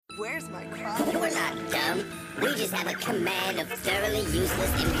Where's my crop? We're not dumb. We just have a command of thoroughly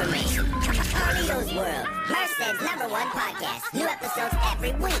useless information. Carlito's World, Merced's #1 podcast. New episodes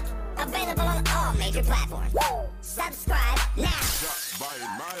every week. Available on all major platforms. Subscribe now.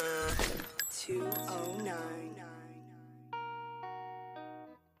 209.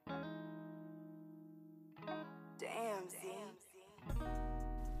 Damn, Z.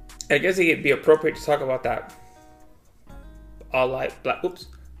 I guess it'd be appropriate to talk about that.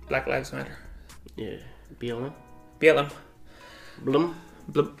 Black Lives Matter. Yeah, BLM. BLM. Blum.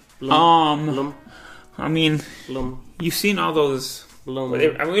 Blum. Blum. I mean, Blum. you've seen all those. Blum.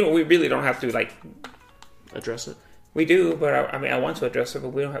 I mean, we really don't have to like Address it. We do, but I want to address it, but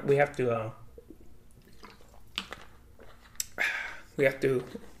we don't. We have to. We have to.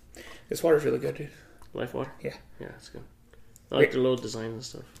 This water's really good, dude. Life water. Yeah. Yeah, it's good. I like the little design and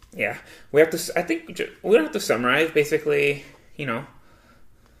stuff. Yeah, we have to. I think we don't have to summarize. Basically, you know,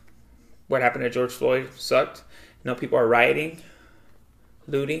 what happened to George Floyd sucked. You know, people are rioting,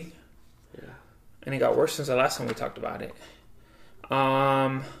 looting. Yeah. And it got worse since the last time we talked about it.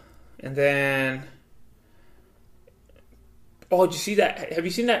 And then, oh, did you see that? Have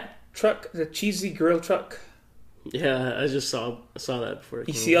you seen that truck, the cheesy grill truck? Yeah, I just saw that before.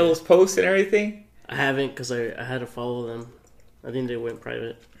 You see all those posts and everything? I haven't because I had to follow them. I think they went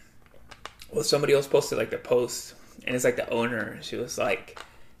private. Well, somebody else posted like the post, and it's like the owner. She's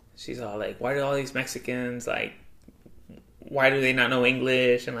all like, why do all these Mexicans like? Why do they not know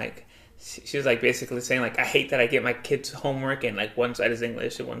English? And like, she was like basically saying like, I hate that I get my kids homework and like one side is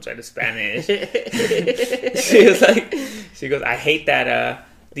English and one side is Spanish. She goes, I hate that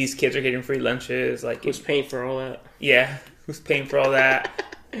these kids are getting free lunches. Like, who's paying for all that? Yeah, who's paying for all that?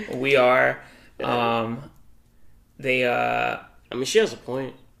 We are. I mean, she has a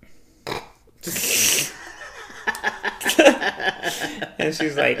point. And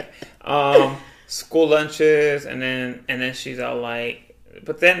she's like, school lunches, and then she's all like,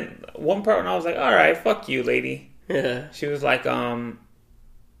 but then one part when I was like, all right, fuck you, lady. Yeah. She was like,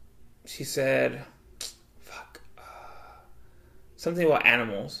 she said, something about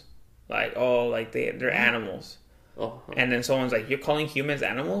animals, like, oh, like they're animals. Oh. And then someone's like, you're calling humans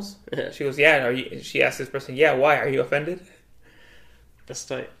animals? Yeah. She goes, yeah. Are you? She asked this person, yeah, why? Are you offended? That's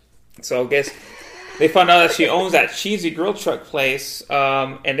tight. So I guess they found out that she owns that cheesy grill truck place,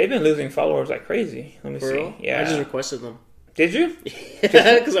 and they've been losing followers like crazy. Let me see. Real? Yeah, I just requested them. Did you?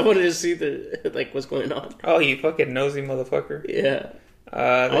 Because I wanted to see what's going on. Oh, you fucking nosy motherfucker. Yeah.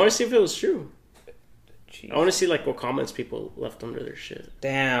 I want to see if it was true. I want to see like what comments people left under their shit.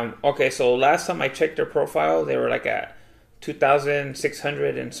 Damn. Okay, so last time I checked their profile, they were like at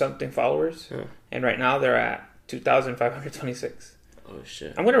 2,600 and something followers, and right now they're at 2,526. Oh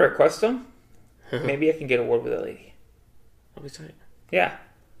shit! I'm gonna request them. Maybe I can get a word with a lady. I'll be tight. Yeah.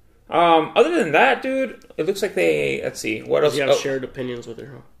 Other than that, dude, it looks like they. Let's see. What else? You have shared opinions with her,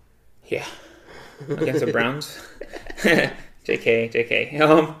 huh? Yeah. Against the Browns.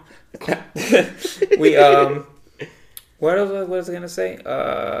 JK. We what else was I gonna say?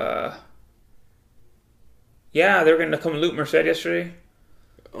 Yeah, they were gonna come loot Merced yesterday.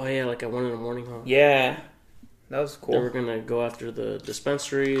 Oh yeah, like at 1 a.m, huh? Yeah. That was cool. They were gonna go after the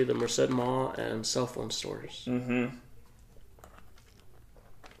dispensary, the Merced Mall, and cell phone stores. Mm-hmm.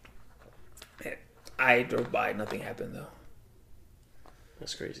 I drove by, nothing happened though.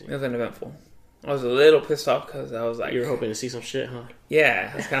 That's crazy. It was uneventful. I was a little pissed off because I was like, you were hoping to see some shit, huh?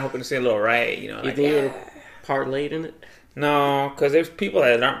 Yeah, I was kind of hoping to see a little riot, you know. You like, think you were parlayed in it? No, because there's people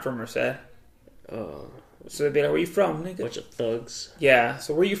that aren't from Merced. Oh. So they'd be like, where you from, nigga? Bunch of thugs. Yeah,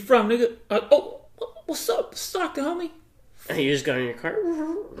 so where you from, nigga? What's up, Stockton, homie? And you just got in your car?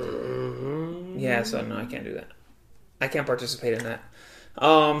 Yeah, so no, I can't do that. I can't participate in that.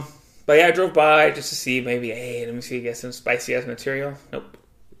 But yeah, I drove by just to see maybe, hey, let me see, get some spicy ass material. Nope.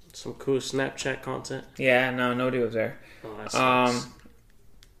 Some cool Snapchat content. Yeah, no, nobody was there. Oh, that sucks.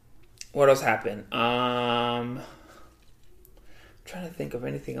 What else happened? I'm trying to think of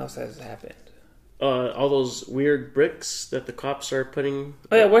anything else that has happened. All those weird bricks that the cops are putting.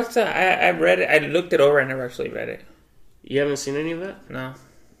 Oh yeah, what's that? I read it. I looked it over. I never actually read it. You haven't seen any of that? No.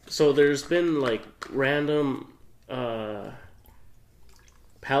 So there's been like random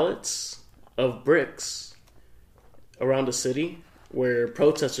pallets of bricks around the city where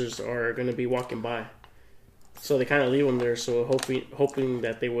protesters are going to be walking by. So they kind of leave them there, so hoping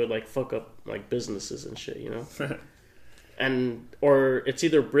that they would like fuck up like businesses and shit, you know. Or it's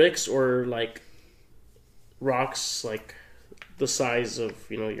either bricks or like rocks, like the size of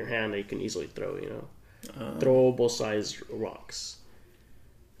your hand that you can easily throw, throwable size rocks,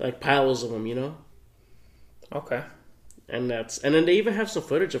 like piles of them, Okay. And then they even have some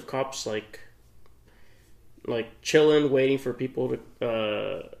footage of cops like chilling, waiting for people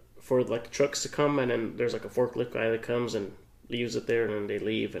to for like trucks to come, and then there's like a forklift guy that comes and leaves it there, and then they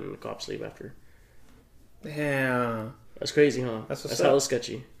leave, and the cops leave after. Yeah. That's crazy, huh? That's hella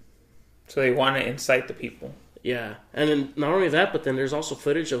sketchy. So they want to incite the people. Yeah, and then not only that, but then there's also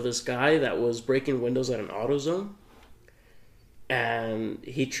footage of this guy that was breaking windows at an AutoZone, and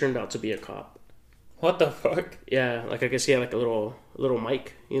he turned out to be a cop. What the fuck? Yeah, like I guess he had like a little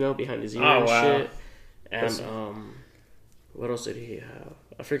mic, behind his ear and shit. And what else did he have?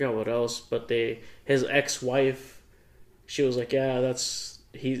 I forgot what else, but his ex-wife, she was like, yeah,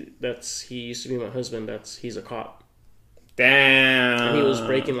 he used to be my husband. He's a cop. Damn. And he was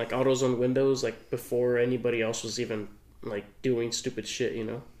breaking like AutoZone windows like before anybody else was even like doing stupid shit,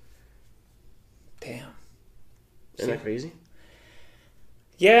 Damn. Isn't that crazy?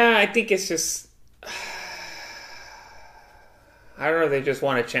 Yeah, I think it's just, I don't know, they just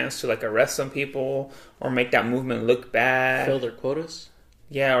want a chance to like arrest some people or make that movement look bad. Fill their quotas?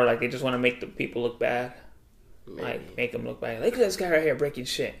 Yeah, or like they just want to make the people look bad. Maybe. Like make them look bad. Look at this guy right here breaking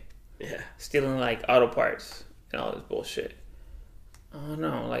shit. Yeah. Stealing like auto parts and all this bullshit. Oh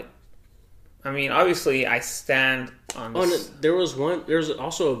no, like, I mean, obviously I stand on this. Oh, no, there was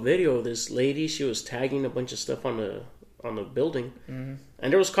also a video of this lady. She was tagging a bunch of stuff on the building. Mm-hmm.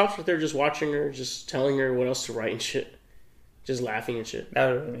 And there was cops out there just watching her, just telling her what else to write and shit. Just laughing and shit.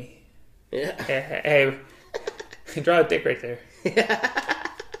 That would be me. Yeah. Hey, draw a dick right there.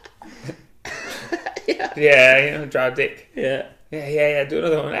 Yeah, draw a dick. Yeah. Yeah. Do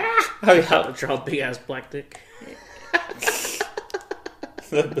another one. Ah! Draw a big ass black dick.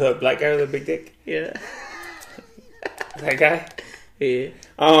 the black guy with the big dick. Yeah. That guy. Yeah.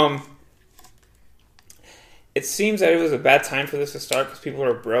 It seems that it was a bad time for this to start because people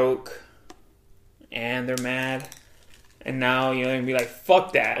are broke and they're mad, and now they're gonna be like,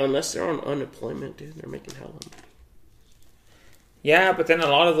 "Fuck that." Unless they're on unemployment, dude, they're making hella money. Yeah, but then a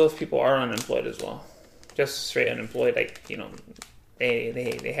lot of those people are unemployed as well, just straight unemployed. Like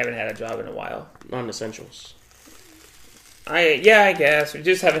they haven't had a job in a while. Non-essentials. I guess we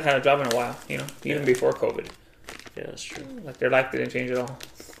just haven't had a job in a while. Even before COVID. Yeah, that's true. Like their life didn't change at all.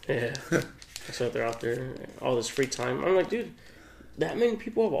 Yeah. So they're out there, all this free time. I'm like, dude, that many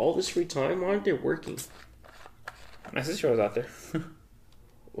people have all this free time. Why aren't they working? My sister was out there.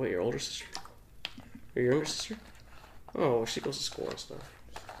 Wait, your older sister? Your younger sister? Oh, she goes to school and stuff.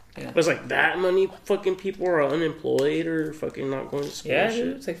 Yeah. But it's like that many fucking people are unemployed or fucking not going to school. Yeah, and shit.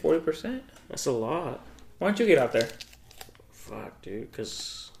 dude, it's like 40%. That's a lot. Why don't you get out there? Fuck, dude,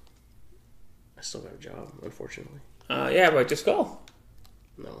 because I still got a job, unfortunately. Yeah, but just go.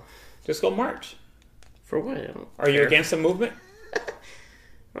 No. Just go march. For what? I don't Are you against the movement?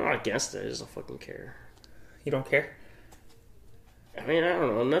 I'm not against it. I just don't fucking care. You don't care? I mean, I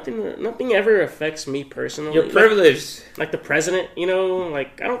don't know. Nothing ever affects me personally. You're privileged. Like the president,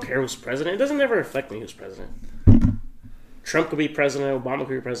 like, I don't care who's president. It doesn't ever affect me who's president. Trump could be president. Obama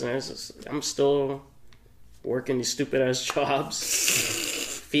could be president. I'm still working these stupid-ass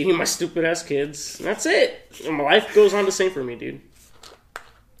jobs. Feeding my stupid-ass kids. And that's it. And my life goes on the same for me, dude.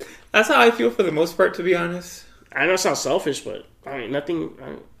 That's how I feel for the most part, to be honest. I know it sounds selfish, but I mean, nothing...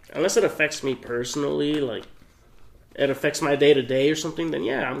 unless it affects me personally, like, it affects my day-to-day or something, then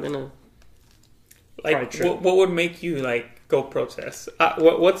yeah, I'm gonna... Like, what would make you, like, go protest?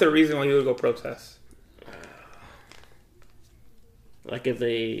 What's the reason why you would go protest? Like, if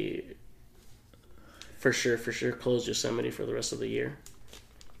they... For sure, close Yosemite for the rest of the year.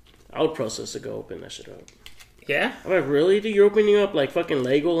 I would protest to go open that shit up. Yeah? I'm like, really? Dude, you're opening up, like, fucking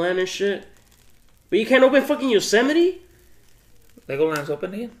Legoland and shit? But you can't open fucking Yosemite? Legoland's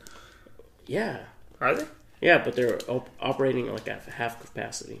open again? Yeah. Are they? Yeah, but they're operating, like, at half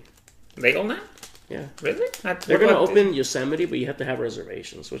capacity. Legoland? Yeah. Really? They're going to open Yosemite, but you have to have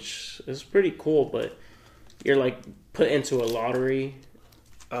reservations, which is pretty cool, but you're, like, put into a lottery.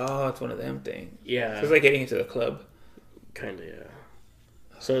 Oh, it's one of them things. Yeah. So it's like getting into the club. Kind of, yeah.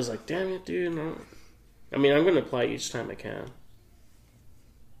 So it's like, damn it, dude. No. I mean, I'm going to apply each time I can.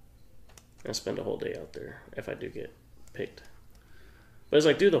 And spend a whole day out there if I do get picked. But it's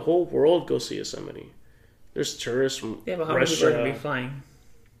like, dude, the whole world goes to Yosemite. There's tourists from Yeah, but how Russia. many people are going to be flying?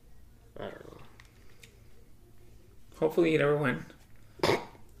 I don't know. Hopefully you never win.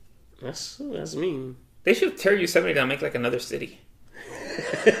 That's mean. They should tear Yosemite down and make like another city.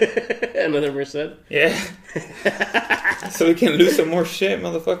 Another Merced? Yeah. So we can lose some more shit,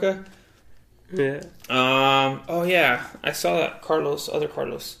 motherfucker. Yeah. Oh yeah. I saw that other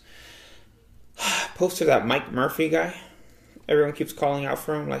Carlos, posted that Mike Murphy guy. Everyone keeps calling out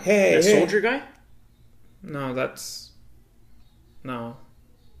for him, like, hey, That hey. soldier guy? No, that's No.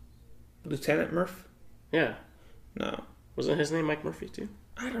 Lieutenant Murph? Yeah. No. Wasn't his name Mike Murphy too?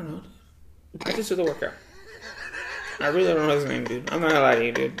 I don't know. I just did the workout. I really don't know his name, dude. I'm not gonna lie to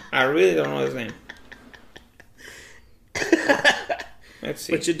you, dude. I really don't know his name. Let's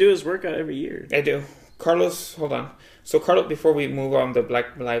see. But you do his workout every year. I do. Carlos, hold on. So, Carlos, before we move on to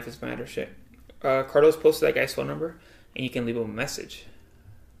Black Lives Matter shit, Carlos posted that guy's phone number, and you can leave him a message.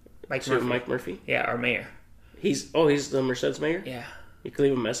 Mike Murphy? Yeah, our mayor. He's the Merced's mayor? Yeah. You can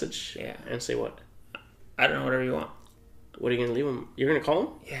leave him a message? Yeah. And say what? I don't know, whatever you want. What are you going to leave him? You're going to call him?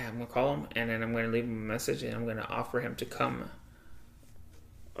 Yeah, I'm going to call him, and then I'm going to leave him a message, and I'm going to offer him to come.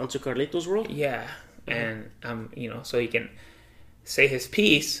 Onto Carlitos' world? Yeah. And, so he can say his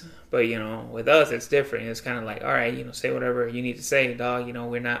piece, but, with us, it's different. It's kind of like, all right, say whatever you need to say, dog.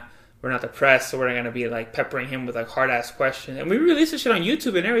 We're not the press, so we're not going to be, like, peppering him with, like, hard-ass questions. And we release this shit on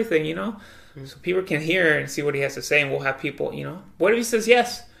YouTube and everything, So people can hear and see what he has to say, and we'll have people, What if he says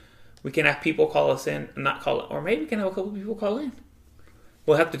yes? We can have people call us in, not call it, or maybe we can have a couple people call in.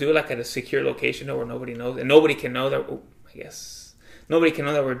 We'll have to do it, like, at a secure location where nobody knows. And nobody can know that, nobody can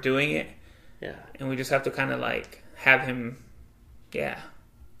know that we're doing it. Yeah. And we just have to kind of, like, have him, yeah.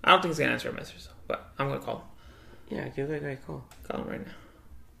 I don't think he's going to answer a message, though, but I'm going to call him. Yeah, give that guy a call. Call him right now.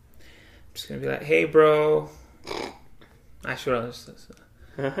 I'm just going to be like, hey, bro. I should have.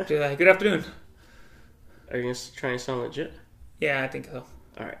 Be like, good afternoon. Are you going to try and sound legit? Yeah, I think so.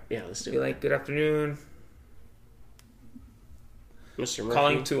 All right, yeah, let's do Be it. like, good afternoon. Mr. Murphy.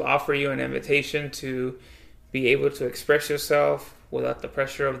 Calling to offer you an invitation to be able to express yourself without the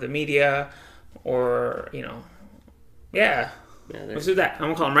pressure of the media or, yeah. Let's do that. I'm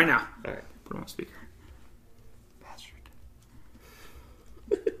going to call him right now. All right. Put him on speaker.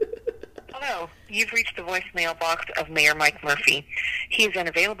 Hello, you've reached the voicemail box of Mayor Mike Murphy. He is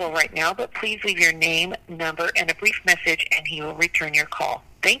unavailable right now, but please leave your name, number, and a brief message, and he will return your call.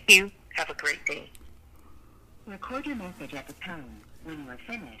 Thank you. Have a great day. Record your message at the tone. When you are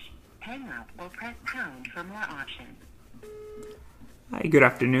finished, hang up or press pound for more options. Hi, good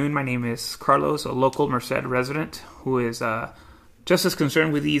afternoon. My name is Carlos, a local Merced resident who is just as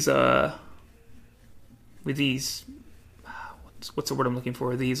concerned with these what's the word I'm looking for?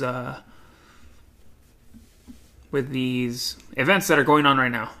 With these events that are going on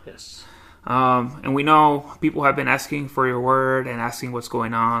right now. Yes. And we know people have been asking for your word and asking what's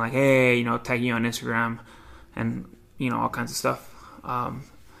going on, like, hey, tag you on Instagram and, all kinds of stuff. And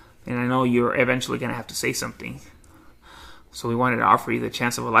I know you're eventually going to have to say something. So we wanted to offer you the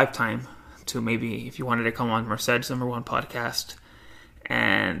chance of a lifetime to maybe, if you wanted to come on Merced's #1 podcast,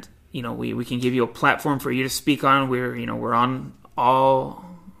 and, we can give you a platform for you to speak on. We're on all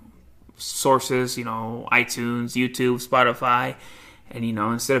sources, iTunes, YouTube, Spotify. And,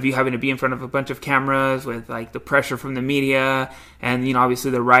 instead of you having to be in front of a bunch of cameras with, like, the pressure from the media and,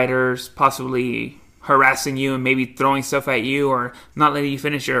 obviously the writers possibly harassing you and maybe throwing stuff at you or not letting you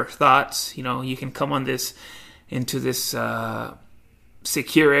finish your thoughts, you can come on into this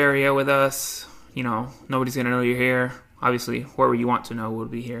secure area with us. Nobody's going to know you're here. Obviously, whoever you want to know will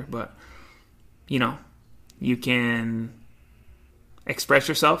be here. But, you can express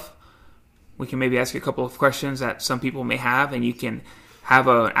yourself. We can maybe ask you a couple of questions that some people may have, and you can have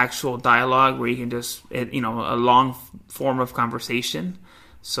an actual dialogue where you can just, a long form of conversation.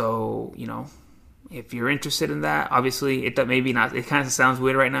 So, if you're interested in that, obviously, it kind of sounds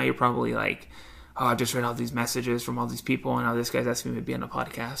weird right now. You're probably like, oh, I just read all these messages from all these people, and now this guy's asking me to be on a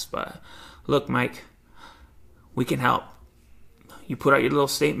podcast. But look, Mike, we can help. You put out your little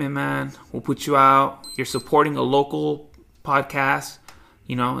statement, man. We'll put you out. You're supporting a local podcast.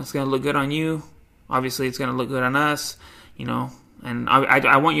 It's going to look good on you. Obviously, it's going to look good on us, And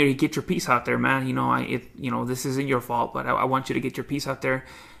I want you to get your piece out there, man. This isn't your fault, but I want you to get your piece out there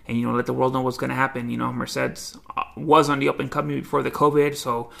and, let the world know what's going to happen. Merced's was on the up and coming before the COVID.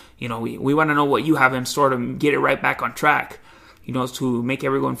 So, we want to know what you have in store to get it right back on track, to make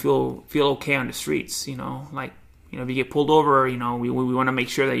everyone feel okay on the streets, if you get pulled over, we want to make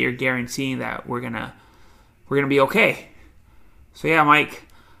sure that you're guaranteeing that we're going to be okay. So yeah, Mike,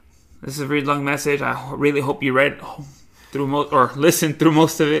 this is a really long message. I really hope you read listened through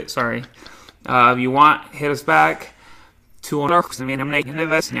most of it. Sorry. If you want, hit us back. Look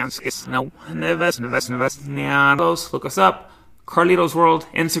us up. Carlitos World,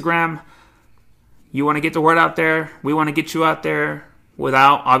 Instagram. You want to get the word out there. We want to get you out there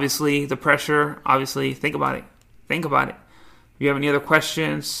without, obviously, the pressure. Obviously, think about it. If you have any other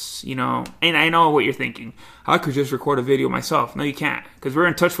questions, and I know what you're thinking. I could just record a video myself. No, you can't, because we're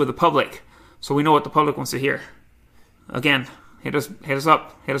in touch with the public, so we know what the public wants to hear. Again, hit us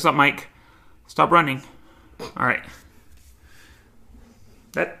up, Mike. Stop running. All right.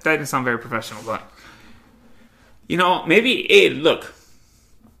 That didn't sound very professional, but you know, maybe. Hey, look,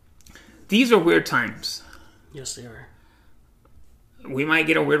 these are weird times. Yes, they are. We might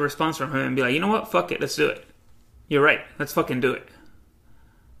get a weird response from him and be like, you know what? Fuck it, let's do it. You're right. Let's fucking do it.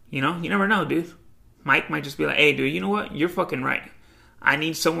 You know, you never know, dude. Mike might just be like, hey, dude, you know what? You're fucking right. I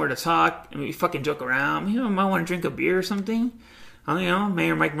need somewhere to talk and we fucking joke around. You know, I might want to drink a beer or something. You know,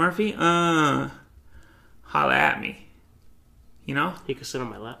 Mayor Mike Murphy, holla at me. You know? He could sit on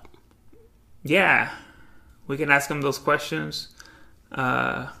my lap. Yeah. We can ask him those questions.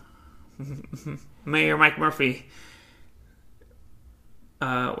 Mayor Mike Murphy,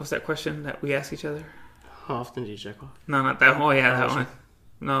 what's that question that we ask each other? How often do you check off? No, not that one. Oh, yeah, that one.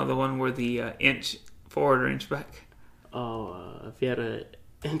 No, the one where the inch forward or inch back. Oh, if you had an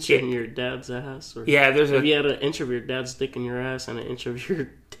inch in your dad's ass? Or Yeah, there's if you had an inch of your dad's dick in your ass and an inch of your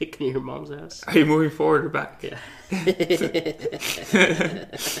dick in your mom's ass? Are you moving forward or back? Yeah.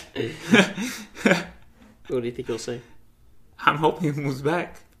 What do you think he'll say? I'm hoping he moves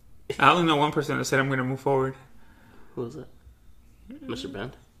back. I only know one person that said I'm going to move forward. Who was that? Mr.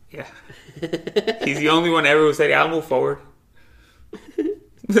 Bend? Yeah. He's the only one ever who said, I'll move forward.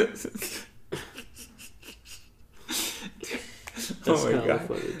 Oh my god.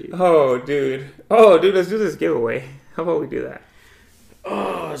 Funny, dude. Oh dude, let's do this giveaway. How about we do that?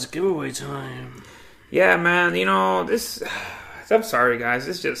 Oh, it's giveaway time. Yeah, man, you know, this, I'm sorry guys,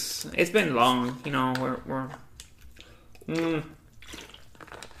 it's been long, you know, we're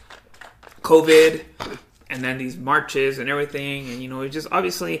COVID, and then these marches and everything, and you know, it just,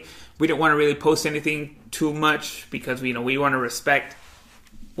 obviously, we didn't want to really post anything too much, because, you know, we want to respect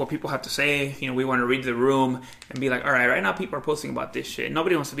what people have to say. You know, we want to read the room and be like, all right now people are posting about this shit.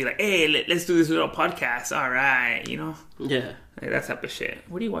 Nobody wants to be like, hey, let's do this little podcast, all right, you know? Yeah. Like, that type of shit.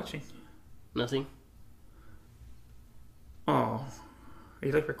 What are you watching? Nothing. Oh, are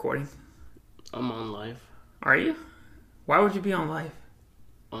you like recording? I'm on live. Are you? Why would you be on live?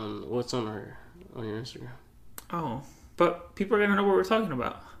 On what's on your Instagram? Oh, but people are gonna know what we're talking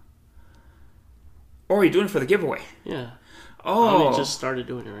about. Or are you doing it for the giveaway? Yeah. Oh, I only just started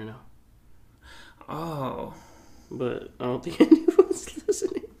doing it right now. Oh, But I don't think anyone's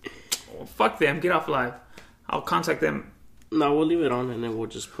listening. well, fuck them. Get off live. I'll contact them. No, we'll leave it on and then we'll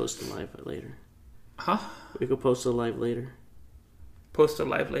just post a live later. Huh? We could post a live later. Post a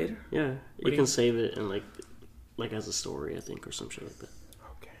live later. Yeah. do You you- can save it and like as a story, I think, or some shit like that.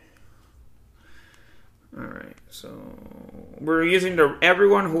 Okay. All right. So we're using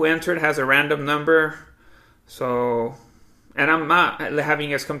everyone who entered has a random number. So, and I'm not having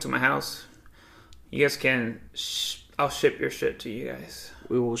you guys come to my house. You guys can. I'll ship your shit to you guys.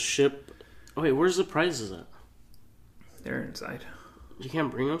 We will ship. Oh wait, where's the prizes at? They're inside. You can't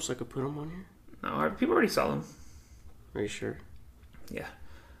bring them so I could put them on here? No, people already saw them. Are you sure? Yeah.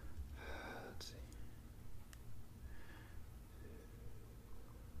 Let's see.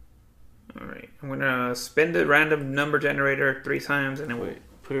 All right. I'm gonna spin the random number generator 3 times, and then Wait,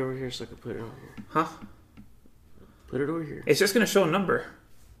 put it over here so I can put it on here. Huh? Put it over here. It's just gonna show a number.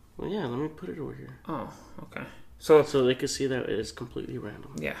 Well, yeah, let me put it over here. Oh, okay. So So they can see that it is completely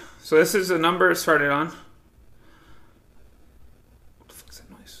random. yeah. So this is the number it started on. What the fuck is that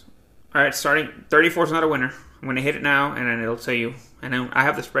noise? All right, starting 34 is not a winner. I'm gonna hit it now, and then it'll tell you. And then I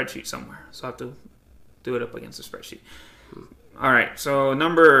have the spreadsheet somewhere, so I have to do it up against the spreadsheet. All right. So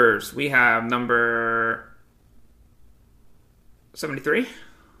numbers. We have number 73.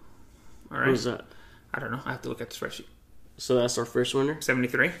 All right. Who's that? I don't know. I have to look at the spreadsheet. So that's our first winner?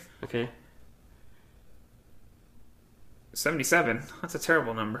 73. Okay. 77. That's a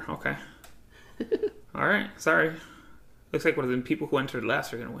terrible number. Okay. All right. Sorry. Looks like one of the people who entered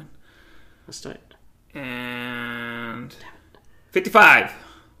last are going to win. That's tight. And 55.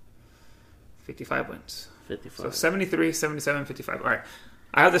 55 wins. 55. So 73, 77, 55. All right.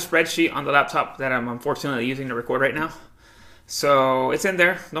 I have the spreadsheet on the laptop that I'm unfortunately using to record right now. So it's in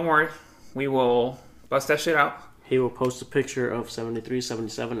there. Don't worry. We will bust that shit out. He will post a picture of 73,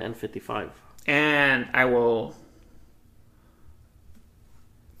 77, and 55. And I will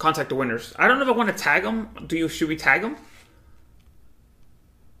contact the winners. I don't know if I want to tag them. Should we tag them?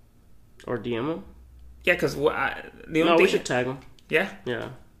 Or DM him? Yeah, because the only No, thing... we should tag him. Yeah? Yeah.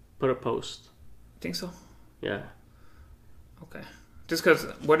 Put a post. Think so? Yeah. Okay. Just because,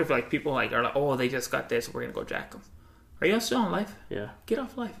 what if like people like are like, oh, they just got this, we're gonna go jack them. Are you still on live? Yeah. Get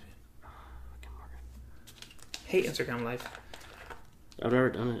off live. Hate Instagram live. I've never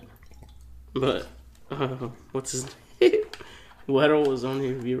done it. But, what's his name? Weddle was only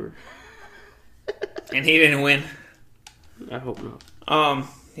a viewer. And he didn't win. I hope not.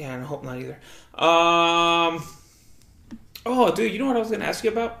 Yeah, and I hope not either. Oh, dude, you know what I was going to ask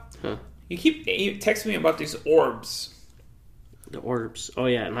you about? Huh? You texting me about these orbs. The orbs. Oh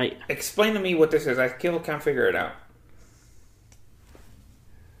yeah, at night. Explain to me what this is. I still can't figure it out.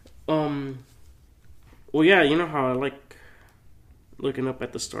 Well, yeah, you know how I like looking up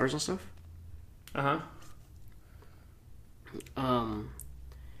at the stars and stuff? Uh-huh.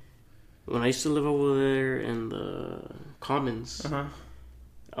 When I used to live over there in the Commons, Uh-huh.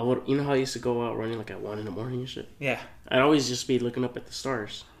 I would, you know how I used to go out running like at 1 a.m. and shit? Yeah. I'd always just be looking up at the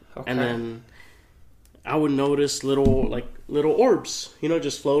stars. Okay. And then I would notice little orbs, you know,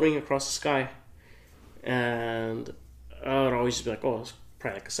 just floating across the sky. And I would always be like, oh, it's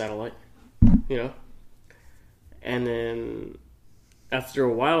probably like a satellite, you know? And then after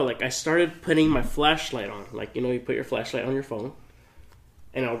a while, like, I started putting my flashlight on. Like, you know, you put your flashlight on your phone,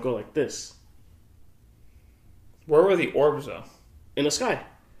 and I would go like this. Where were the orbs, though? In the sky.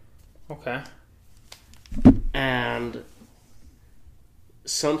 Okay. And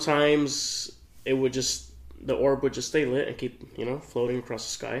sometimes the orb would just stay lit and keep, you know, floating across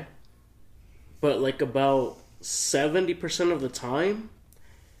the sky. But like about 70% of the time,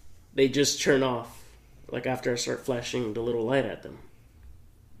 they just turn off. Like after I start flashing the little light at them.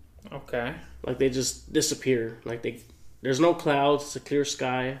 Okay. Like they just disappear. Like there's no clouds, it's a clear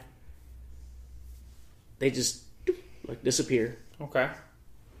sky. They just like disappear. Okay.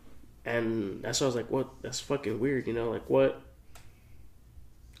 And that's why I was like, what? That's fucking weird, you know? Like, what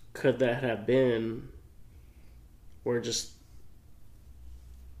could that have been? Or just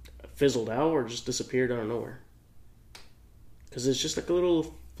fizzled out or just disappeared out of nowhere? Because it's just like a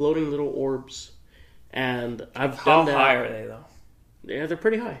little floating little orbs. And I've done that. How high are they, though? Yeah, they're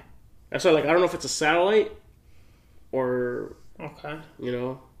pretty high. That's why, like, I don't know if it's a satellite or, Okay. you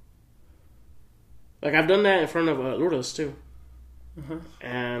know. Like, I've done that in front of Lourdes, too. Uh-huh.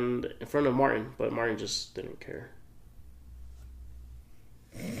 And in front of Martin, but Martin just didn't care.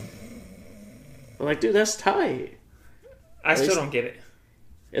 I'm like, dude, that's tight. I still least- don't get it.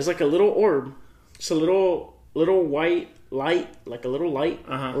 It's like a little orb. Just a little white light, like a little light,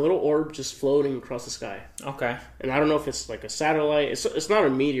 Uh-huh. a little orb just floating across the sky. Okay. And I don't know if it's like a satellite. It's not a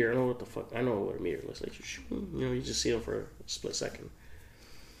meteor. I don't know what the fuck. I know what a meteor looks like. You know, you just see them for a split second.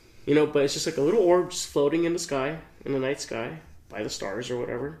 You know, but it's just like a little orb just floating in the sky, in the night sky, by the stars or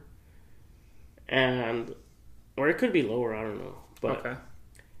whatever. And, or it could be lower, I don't know. But, Okay.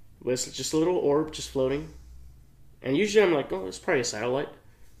 but it's just a little orb just floating. And usually I'm like, oh, it's probably a satellite.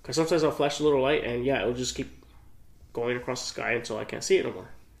 Because sometimes I'll flash a little light and yeah, it'll just keep going across the sky until I can't see it no more.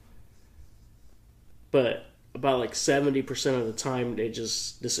 But about like 70% of the time, it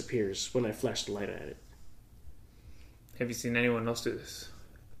just disappears when I flash the light at it. Have you seen anyone else do this?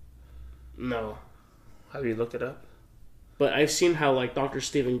 No. Have you looked it up? But I've seen how like Dr.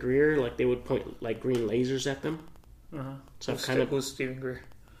 Stephen Greer, like they would point like green lasers at them. Uh-huh. So I've kind of, Who's Stephen Greer?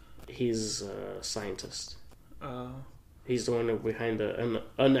 he's a scientist. Uh, He's the one behind the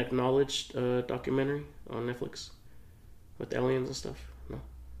Unacknowledged documentary on Netflix with aliens and stuff. No,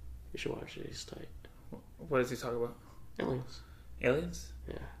 you should watch it. He's tight. what does he talk about? Aliens. Aliens?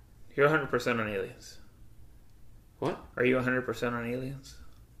 Yeah. You're 100% on aliens. What? Are you 100% on aliens?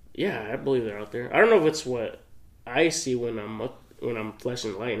 Yeah, I believe they're out there. I don't know if it's what I see when I'm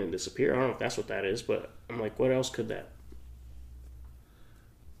flashing the light and it disappear. I don't know if that's what that is, but I'm like, what else could that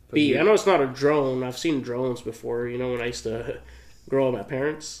But be? you- I know it's not a drone. I've seen drones before. You know, when I used to grow up with my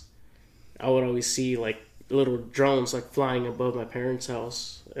parents, I would always see like little drones like flying above my parents'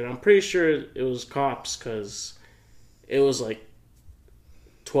 house, and I'm pretty sure it was cops because it was like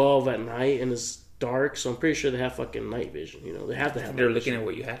 12 at night and it's dark. So I'm pretty sure they have fucking night vision. You know, they have to have. They're night looking vision. at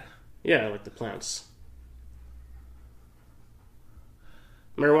what you had. Yeah, like the plants.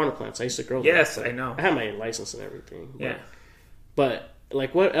 Marijuana plants. I used to grow them. Yes, I know. I had my license and everything. Yeah. But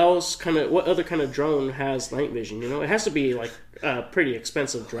like, what other kind of drone has night vision? You know, it has to be like a pretty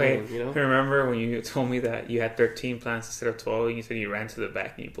expensive drone. Wait, You know. remember when you told me that you had 13 plants instead of 12 and you said you ran to the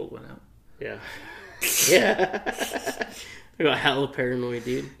back and you pulled one out? Yeah. Yeah. I got hella paranoid,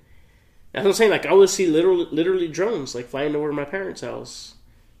 dude. That's what I'm saying. Like, I would see literally drones like flying over my parents' house,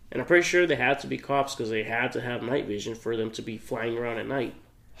 and I'm pretty sure they had to be cops because they had to have night vision for them to be flying around at night.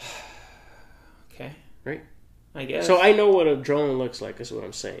 Okay. Right. I guess. So I know what a drone looks like. Is what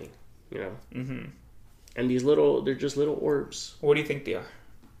I'm saying. You know. Mm-hmm. And they're just little orbs. What do you think they are?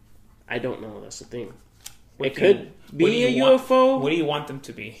 I don't know. That's the thing. What It do you- could what be do you a want- UFO. What do you want them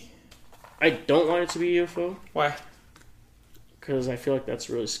to be? I don't want it to be a UFO Why? because I feel like that's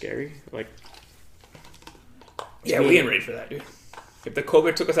really scary. Like, Yeah, we ain't ready for that, dude. If the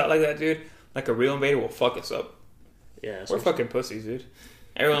COVID took us out like that, dude, like a real invader will fuck us up. yeah, We're fucking pussies, dude.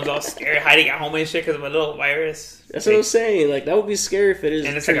 Everyone's all scared, hiding at home and shit because of a little virus. That's what I'm saying. Like, that would be scary if it is.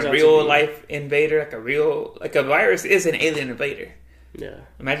 And it's like a real life invader, like a virus is an alien invader. Yeah.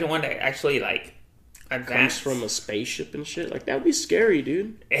 Imagine one that actually like Comes advanced from a spaceship and shit. Like, that would be scary,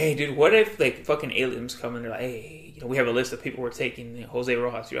 dude. Hey, dude, what if like fucking aliens come and they're like, hey, we have a list of people we're taking. Jose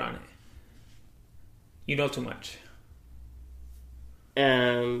Rojas, you're on it. You know too much.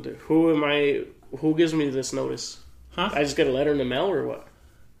 And who gives me this notice? Huh? I just get a letter in the mail or what?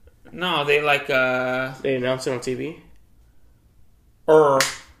 No, they like They announce it on TV?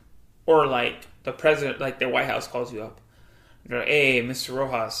 or like the president, like the White House calls you up. They're like, hey, Mr.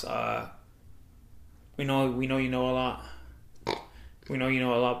 Rojas, we know you know a lot. We know you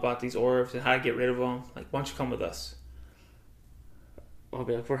know a lot about these orbs and how to get rid of them. Like, why don't you come with us? I'll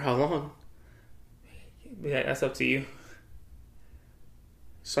be like, for how long? Yeah, that's up to you.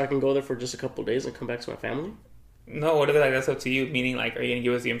 So I can go there for just a couple of days and come back to my family? No, what if like that's up to you? Meaning, like, are you gonna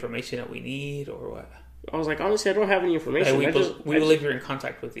give us the information that we need or what? I was like, honestly, I don't have any information. Like, we I believe you're in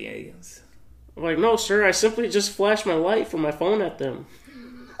contact with the aliens. I'm like, no, sir, I simply just flashed my light from my phone at them.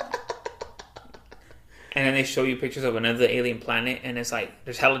 And then they show you pictures of another alien planet, and it's like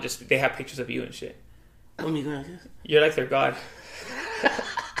there's hella just they have pictures of you and shit. Let me go like this. You're like their god.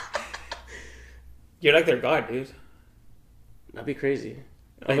 You're like their god, dude. That'd be crazy.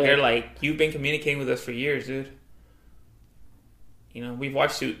 Like they're like, you've been communicating with us for years, dude. You know, we've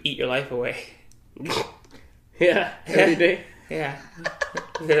watched you eat your life away. Yeah, every day. Yeah.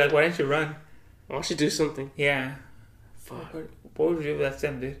 They're like, why don't you run? Why don't you do something? Yeah. Fuck. What would you do if that's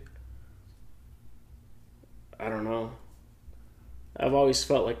them, dude? I don't know. I've always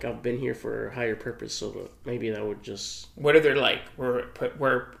felt like I've been here for a higher purpose, so that maybe that would just... What if they're like, we're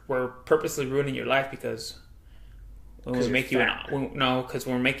purposely ruining your life because when we make you because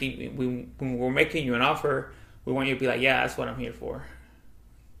we're making you an offer, we want you to be like, yeah, that's what I'm here for.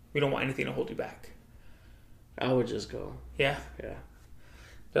 We don't want anything to hold you back. I would just go. Yeah. Yeah.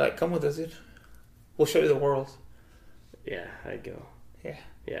 They're like, come with us, dude. We'll show you the world. Yeah, I'd go. Yeah.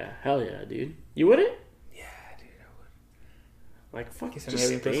 Yeah, hell yeah, dude. You wouldn't? Yeah, dude, I would. Like, fuck, Get some just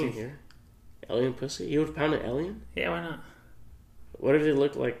alien staying pussy. here. Alien pussy? You would pound an alien? Yeah, why not? What if they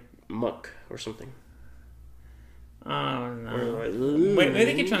look like muck or something? Oh, no. Or like, Wait, maybe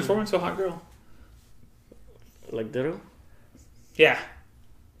they can transform into a hot girl. Like Ditto? Yeah.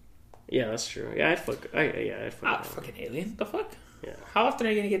 Yeah, that's true. Yeah, I'd fuck. I'd fuck. Ah, fucking alien. The fuck? Yeah, How often are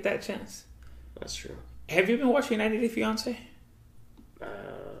you going to get that chance? that's true. Have you been watching 90 Day Fiancé?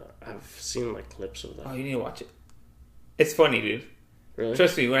 I've seen like clips of that. Oh, you need to watch it. It's funny, dude. Really?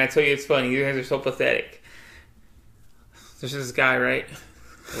 Trust me, when I tell you it's funny, you guys are so pathetic. There's this guy, right?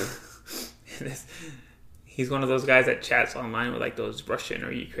 He's one of those guys that chats online with like those Russian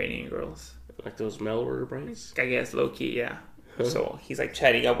or Ukrainian girls. Like those mail order brides? I guess low key, yeah. So he's like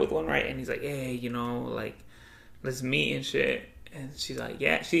chatting up with one, right? And he's like, hey, you know, like, let's meet and shit. And she's like,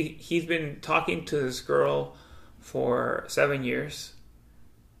 yeah. He's been talking to this girl for 7 years,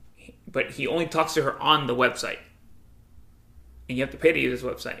 but he only talks to her on the website, and you have to pay to use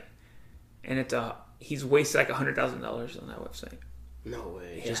this website. And it's he's wasted like $100,000 on that website. No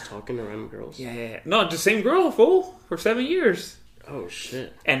way. Just talking to random girls? Yeah. No, the same girl, fool, for 7 years. Oh,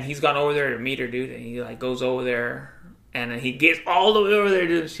 shit. And he's gone over there to meet her, dude. And he like goes over there, and he gets all the way over there,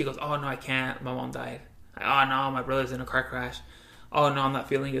 dude. She goes, "Oh no, I can't. My mom died. Like, oh no, my brother's in a car crash. Oh no, I'm not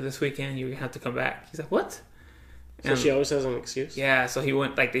feeling good this weekend. You're gonna have to come back." He's like, "What?" So she always has an excuse? Yeah. So he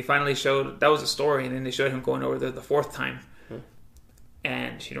went. Like they finally showed that was a story, and then they showed him going over there the fourth time,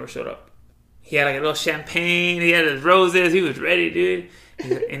 and she never showed up. He had like a little champagne. He had his roses. He was ready, dude.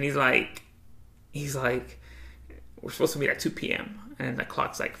 And he's like, we're supposed to meet at 2 p.m. and the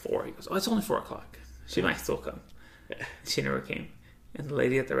clock's like 4. He goes, "Oh, it's only 4 o'clock. She might still come." She never came. And the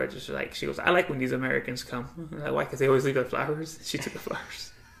lady at the register, like, she goes, "I like when these Americans come." I'm like, why? Because they always leave the flowers. She took the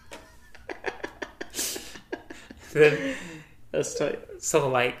flowers. Then, That's tight. so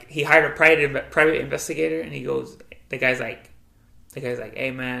like, he hired a private investigator, and he goes, the guy's like,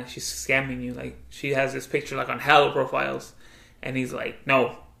 "Hey man, she's scamming you. Like, she has this picture like on Hello Profiles," and he's like,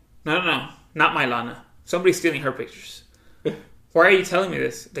 "No, not my Lana. Somebody's stealing her pictures. Why are you telling me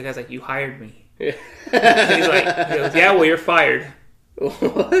this?" The guy's like, "You hired me." And he goes, "Yeah, well, you're fired.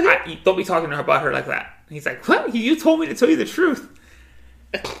 Don't be talking to her about her like that." And he's like, "What? You told me to tell you the truth."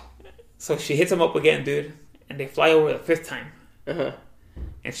 So she hits him up again, dude, and they fly over the 5th time.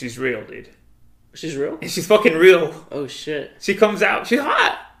 And she's real, dude. She's real? And she's fucking real. Oh, shit. She comes out. She's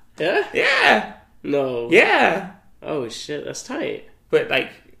hot. Yeah? Yeah. No. Yeah. Oh, shit. That's tight. But,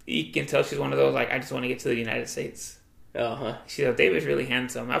 like, you can tell she's one of those, like, I just want to get to the United States. Uh-huh. She's like, "David's really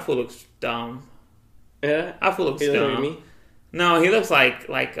handsome. That fool looks dumb. Yeah? That fool looks You know what I dumb." mean? No, he looks like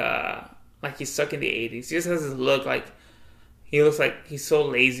he's stuck in the 80s. He just has this look like he looks like he's so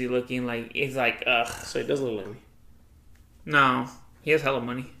lazy looking. Like he's like ugh. So he does look like me. No, he has hella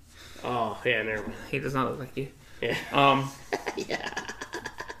money. Oh yeah, never mind. He does not look like you. Yeah. Yeah.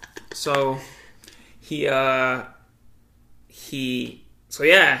 So he's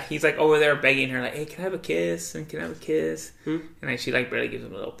like over there begging her like, hey, can I have a kiss? And can I have a kiss? And like she like barely gives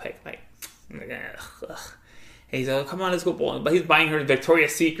him a little peck like ugh. And he's like, come on, let's go bowling. But he's buying her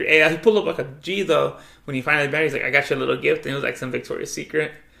Victoria's Secret. Hey, he pulled up like a G though. When he finally met, he's like, I got you a little gift, and it was like some Victoria's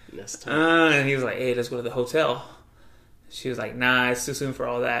Secret. And he was like, hey, let's go to the hotel. She was like, nah, it's too soon for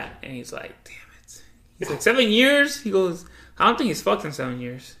all that. And he's like, damn it. He's like, 7 years? He goes, I don't think he's fucked in 7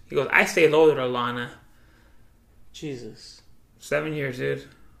 years. He goes, I stay lower, Lana. Jesus. 7 years, dude.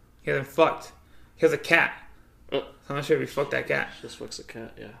 He hasn't fucked. He has a cat. So I'm not sure if he fucked that cat. Just fucks a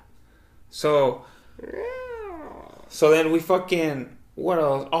cat, yeah. So then we fucking, what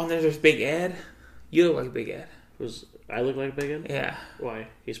else? Oh, and then there's Big Ed. You look like Big Ed. I look like Big Ed? Yeah. Why?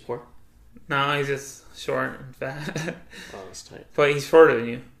 He's poor? No, he's just short and fat. Oh, that's tight. But he's shorter than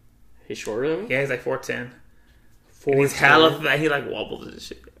you. He's shorter than me? Yeah, he's like 4'10". 4'10"? He's hella fat. He like wobbles and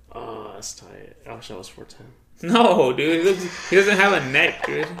shit. Oh, that's tight. I wish I was 4'10". No, dude. He doesn't have a neck,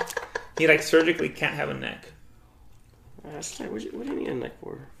 dude. He like surgically can't have a neck. That's tight. What do you need a neck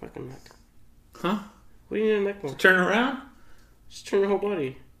for? Fucking neck. Huh? What do you need a neck for? Turn around? Just turn your whole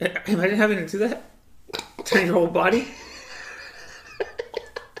body. Imagine having to do that. Turn your whole body.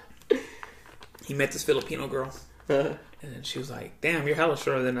 He met this Filipino girl. And then she was like, damn, you're hella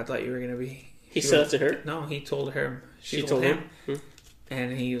shorter than I thought you were going to be. He said that to her? No, he told her. She told him?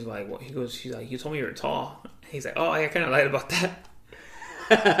 And he was like, what? He goes, she's like, you told me you were tall. He's like, oh, I kind of lied about that.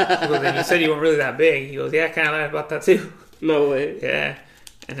 He goes, and you said you weren't really that big. He goes, yeah, I kind of lied about that too. No way. Yeah.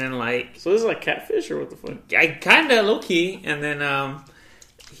 And then like, so this is like catfish or what the fuck? I kind of low key. And then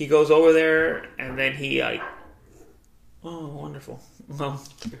he goes over there, and then he like, oh, wonderful.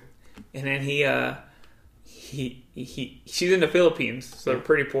 And then she's in the Philippines, so they're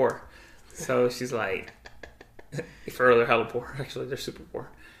pretty poor. So she's like, for they're hella poor. Actually, they're super poor,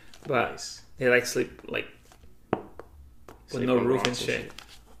 but Nice. they like sleep like with Sleep no on roof rocks and shit.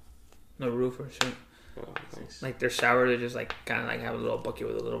 No roof or shit. Oh, nice. Like their shower, they just like kind of like have a little bucket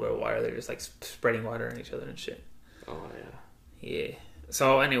with a little bit of water. They're just like spreading water on each other and shit. Oh, yeah. Yeah.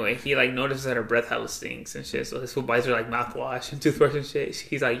 So anyway, he like notices that her breath hella stinks and shit. So this fool buys her like mouthwash and toothbrush and shit.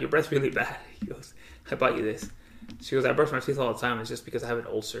 He's like, your breath's really bad. He goes, I bought you this. She goes, I brush my teeth all the time. It's just because I have an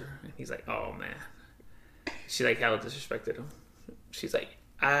ulcer. And he's like, oh man. She like hella disrespected him. She's like,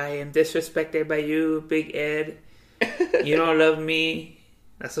 I am disrespected by you, Big Ed. You don't love me.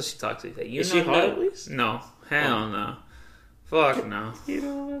 That's what she talks to. He's like, you Is don't she hot love- at least? No. Hell no. Fuck no. You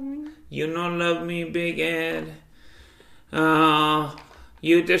don't love me? You don't love me, Big Ed.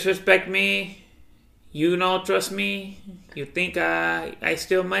 You disrespect me. You don't trust me. You think I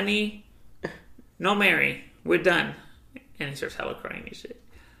steal money. No, Mary. We're done. And he starts hella crying and shit.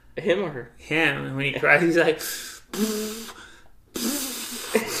 Him or her? Him. And when he cries, he's like...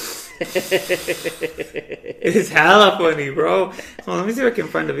 It's hella funny, bro. Hold on, let me see if I can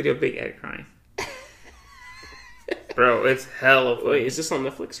find a video of Big Ed crying. Bro, it's hella funny. Wait, is this on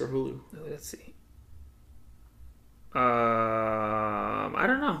Netflix or Hulu? Let's see. I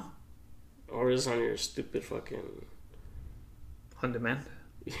don't know. Or is this on your stupid fucking... On demand?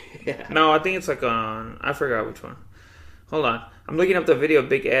 Yeah. No, I think it's like on... I forgot which one. Hold on. I'm looking up the video of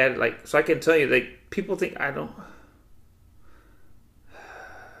Big Ed, like, so I can tell you, like, people think I don't...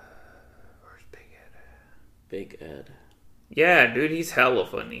 Where's Big Ed? Big Ed. Yeah, dude, he's hella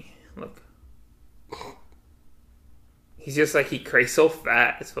funny. Look. He's just like, he cries so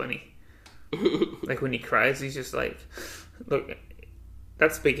fat, it's funny. Like, when he cries, he's just like... Look,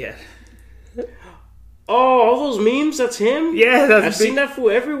 that's Big Ed. Oh, all those memes? That's him? Yeah, that's I've seen that fool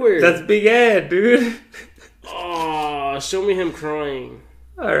everywhere. That's Big Ed, dude. Oh, show me him crying.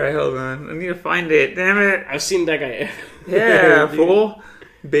 Alright, hold on. I need to find it. Damn it. I've seen that guy Yeah, dude. fool.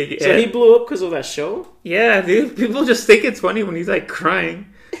 Big Ed. So he blew up because of that show? Yeah, dude. People just think it's funny when he's like crying.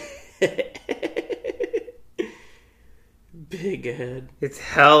 Big Ed. It's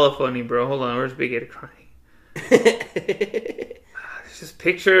hella funny, bro. Hold on. Where's Big Ed crying? There's just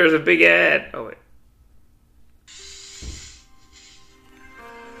pictures of Big Ed. Oh, wait.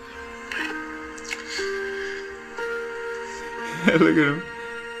 Look at him.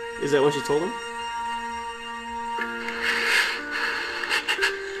 Is that what you told him?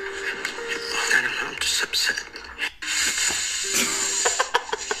 I don't know, I'm just upset.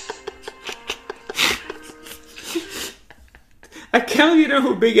 I can't believe you know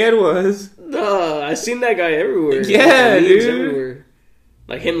who Big Ed was. No, I seen that guy everywhere. Yeah, Like, memes dude. everywhere.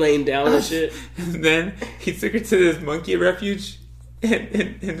 Like him laying down and shit. And then he took her to this monkey refuge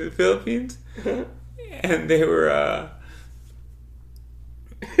in the Philippines. And they were,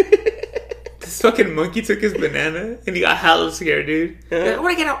 this fucking monkey took his banana and he got hella scared, dude. He's like, I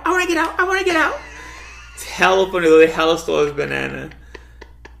wanna get out, I wanna get out, I wanna get out. It's hella funny though, they hella stole his banana.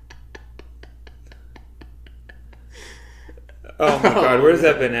 Oh my god, where's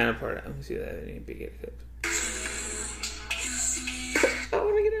that banana part? Let me see that. I didn't pick it up. I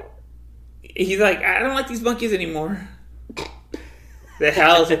wanna get out. He's like, I don't like these monkeys anymore. The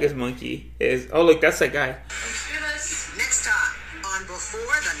hell took his monkey is. Oh look, that's that guy. Next time on Before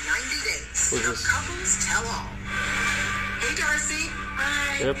the 90 Days, What's the this? couples tell all. Hey Darcy.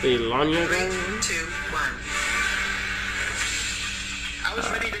 Hi. Is that the Lanya guy? 3, 2, 1. I was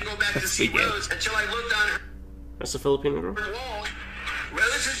ready to go back to that's see pretty good. Rose until I looked on That's the Filipino girl? her wall.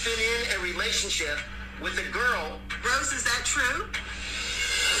 Rose has been in a relationship with a girl. Rose, is that true?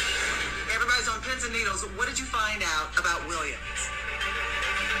 Everybody's on pins and needles. What did you find out about Williams?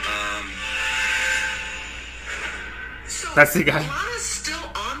 So, That's the guy. Lana's still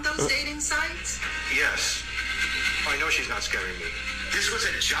on those dating sites? Yes. I know she's not scaring me. This was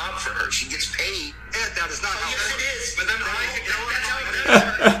a job for her. She gets paid. Ed, that is not how yes, it is. But then that's how it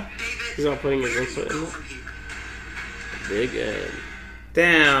works. David, He's not putting his where input do you in go it. from here? Big Ed.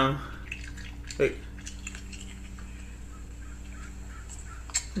 Damn. Look.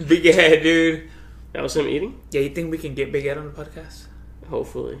 Big Ed, dude. That was him eating? Yeah, you think we can get Big Ed on the podcast?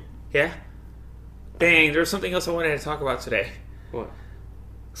 Hopefully. Yeah? Dang, there's something else I wanted to talk about today. What?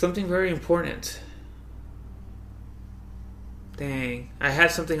 Something very important. Dang. I had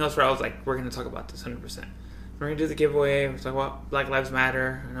something else where I was like, we're going to talk about this 100%. We're going to do the giveaway. We're talking about Black Lives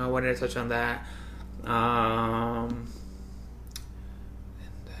Matter. I know I wanted to touch on that. And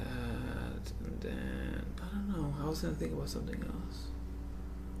then, I don't know. I was going to think about something else.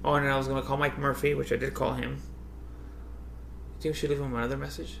 Oh, and then I was going to call Mike Murphy, which I did call him. You think we should leave him another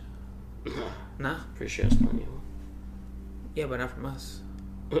message? Nah? Pretty sure that's plenty of Yeah, but not from us.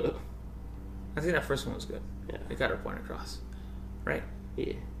 them. I think that first one was good. Yeah. It got our point across. Right?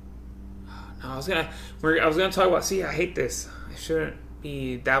 Yeah. No, I was gonna talk about. See, I hate this. I shouldn't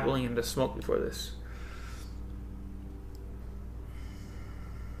be dabbling in the smoke before this.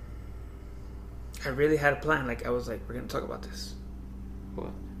 I really had a plan. Like I was like, we're gonna talk about this. What?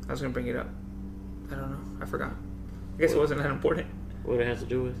 I was gonna bring it up. I don't know. I forgot. I guess it wasn't that important. What did it have to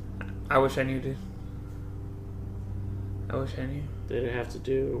do with? I wish I knew, dude. I wish I knew. Did it have to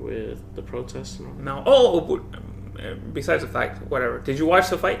do with the protests and all that? No. Oh, besides the fact, whatever. Did you watch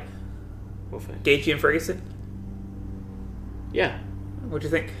the fight? What fact? Gaethje and Ferguson? Yeah. What'd you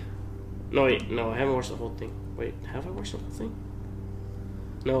think? No, wait. No, I haven't watched the whole thing. Wait, have I watched the whole thing?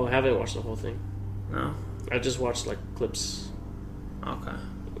 No, I haven't watched the whole thing. No. I just watched, like, clips. Okay.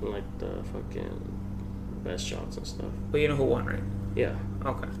 Like, the fucking best shots and stuff. But you know who won, right? Yeah.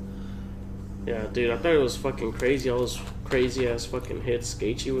 Okay. Yeah, dude, I thought it was fucking crazy. All those crazy-ass fucking hits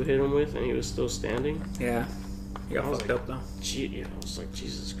Gaethje would hit him with, and he was still standing. Yeah. You got I was fucked like- up, though. Gee, yeah, I was like,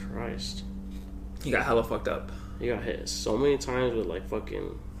 Jesus Christ. You got hella fucked up. He got hit so many times with, like,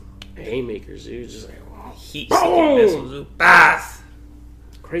 fucking haymakers, dude. Just like, wow. Heat-seeking missiles, dude. Bath!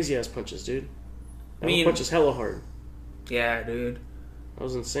 Crazy-ass punches, dude. That mean- punch is hella hard. Yeah, dude. That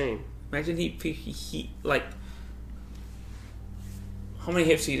was insane. Imagine he like... How many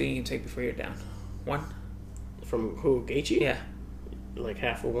hits do you think you can take before you're down? One? From who, Gaethje? Yeah. Like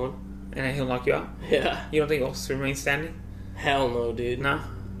half of one? And then he'll knock you out? Yeah. You don't think he'll remain standing? Hell no, dude. No?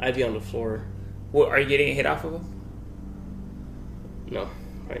 I'd be on the floor. What, are you getting a hit off of him? No,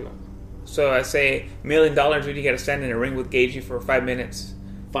 probably not. So I say $1 million, dude, you gotta stand in a ring with Gaethje for 5 minutes.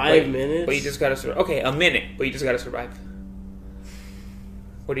 5 minutes? But you just gotta survive. Okay, a minute, but you just gotta survive.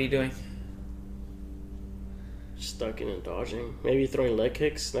 What are you doing? Just ducking and dodging. Maybe throwing leg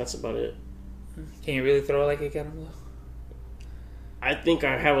kicks. That's about it. Can you really throw like a kick at him, though? I think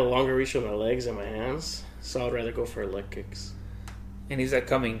I have a longer reach with my legs and my hands, so I'd rather go for leg kicks. And he's like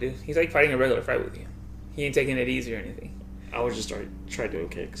coming, dude. He's like fighting a regular fight with you. He ain't taking it easy or anything. I would just try doing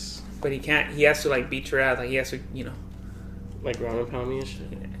kicks. But he can't. He has to like beat your ass. Like he has to, you know. Like ground and pound me and shit.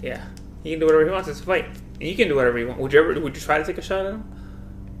 Yeah. He can do whatever he wants. It's a fight, and you can do whatever you want. Would you try to take a shot at him?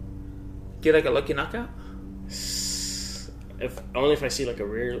 Get like a lucky knockout? Only if I see like a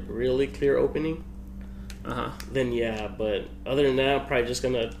really clear opening, then yeah. But other than that, I'm probably just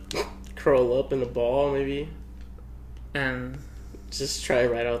gonna curl up in the ball, maybe. And just try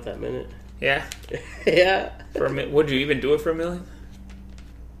right out that minute. Yeah. Yeah. For a minute, would you even do it for $1 million?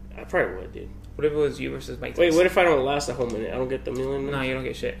 I probably would, dude. What if it was you versus Mike Wait, Tyson? what if I don't last a whole minute? I don't get the $1 million? No, you don't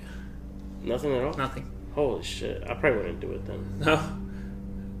get shit. Nothing at all? Nothing. Holy shit. I probably wouldn't do it then. No.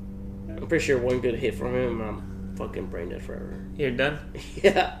 I'm pretty sure one good hit from him, I'm fucking brain dead forever. You're done?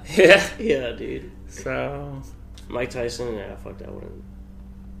 Yeah. Yeah. Yeah, dude. So, Mike Tyson, yeah, fuck that. I wouldn't.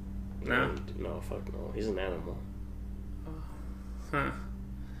 no? No, fuck no. He's an animal. Huh.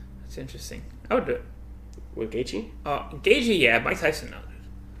 That's interesting. I would do it. With Gaethje? Gaethje, yeah. Mike Tyson, no, dude.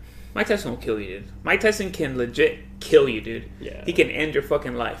 Mike Tyson will kill you, dude. Mike Tyson can legit kill you, dude. Yeah. He can end your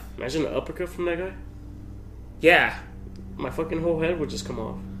fucking life. Imagine an uppercut from that guy. Yeah. My fucking whole head would just come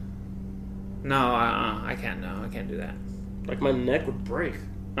off. No, I can't. No, I can't do that. Like my neck would break.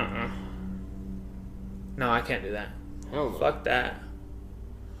 No, I can't do that. Hell no. Fuck that.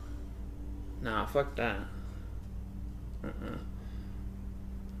 Nah, fuck that.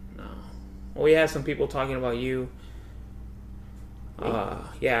 No. Well, we had some people talking about you.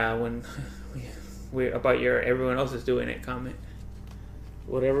 Yeah, when we about your everyone else is doing it comment.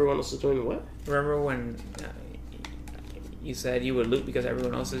 What everyone else is doing? What? Remember when you said you would loot because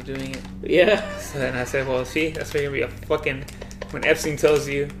everyone else is doing it? Yeah. So then I said, well, see, that's why you're gonna be a fucking when Epstein tells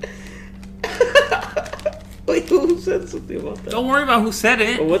you. Wait, who said something about that? Don't worry about who said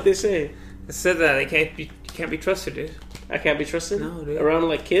it. Well, what they say? It said that they can't be trusted, dude. I can't be trusted? No, dude. Around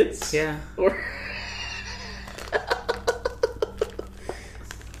like kids? Yeah. Or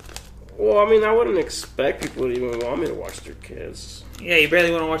well, I mean, I wouldn't expect people to even want me to watch their kids. Yeah, you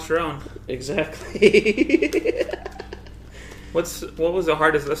barely want to watch your own. Exactly. What was the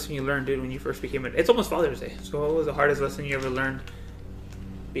hardest lesson you learned, dude, when you first became it's almost Father's Day. So what was the hardest lesson you ever learned?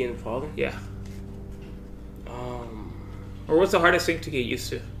 Being a father? Yeah. Or what's the hardest thing to get used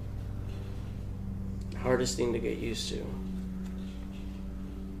to? Hardest thing to get used to.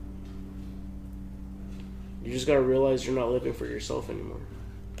 You just gotta realize you're not living for yourself anymore.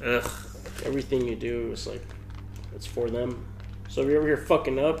 Ugh. Everything you do is like, it's for them. So if you're over here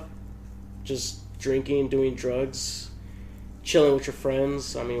fucking up, just drinking, doing drugs, chilling with your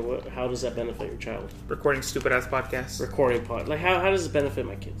friends, I mean, how does that benefit your child? Recording stupid ass podcasts. Recording like how does it benefit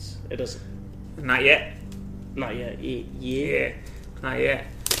my kids? It doesn't. Not yet. Not yet. Yeah. Yeah. Not yet.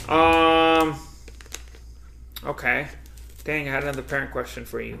 Okay. Dang, I had another parent question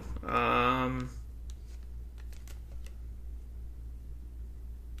for you.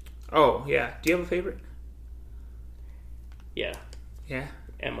 Oh, yeah. Do you have a favorite? Yeah. Yeah?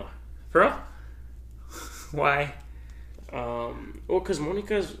 Emma. For real? Why? Well,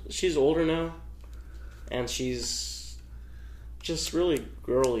 because she's older now, and she's just really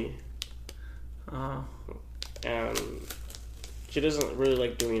girly. And she doesn't really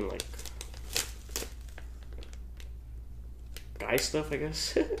like doing, like, guy stuff, I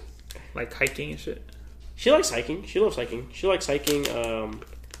guess. Like hiking and shit? She likes hiking. She loves hiking. She likes hiking.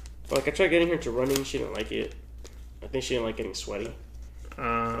 Like, I tried getting her to running. She didn't like it. I think she didn't like getting sweaty.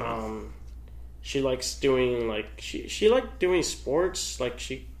 She likes doing, like, she liked doing sports, like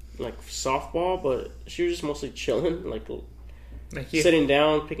softball, but she was just mostly chilling, like sitting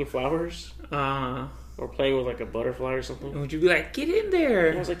down, picking flowers, or playing with, like, a butterfly or something. And would you be like, get in there?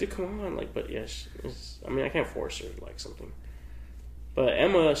 And I was like, dude, come on, like, but yeah, I mean, I can't force her to like something. But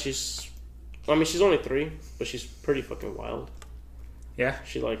Emma, she's only 3, but she's pretty fucking wild. Yeah?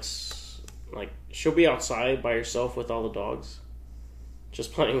 She likes, like, she'll be outside by herself with all the dogs,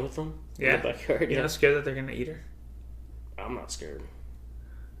 just playing with them in the backyard. You're not scared that they're gonna eat her? I'm not scared.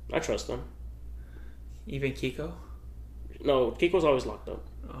 I trust them. Even Kiko? No, Kiko's always locked up.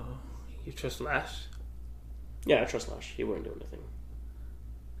 Oh, you trust Lash? Yeah, I trust Lash. He wouldn't do anything.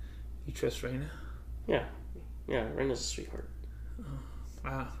 You trust Raina? Yeah. Yeah, Raina's a sweetheart.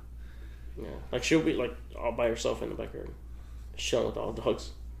 Wow. Yeah. Like, she'll be, like, all by herself in the backyard, chilling with all the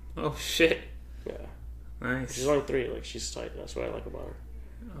dogs. Oh, shit. Yeah. Nice. She's only 3. Like, she's tight. That's what I like about her.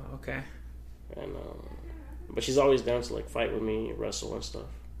 Oh, okay. And, but she's always down to, like, fight with me, wrestle and stuff.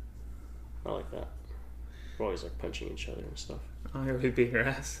 I like that. We're always, like, punching each other and stuff. Oh, you're really beating her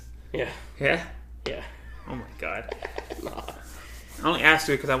ass? Yeah. Yeah? Yeah. Oh, my God. Nah. I only asked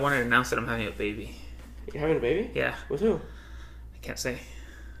you because I wanted to announce that I'm having a baby. You're having a baby? Yeah. With who? I can't say.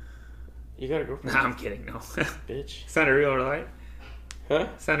 You got a girlfriend? Nah, I'm kidding. No. Bitch. Sounded real, though, right? Huh?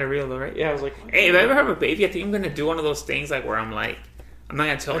 Sounded real, though, right? Yeah, I was like... Hey, if I ever have a baby, I think I'm going to do one of those things, like, where I'm like... I'm not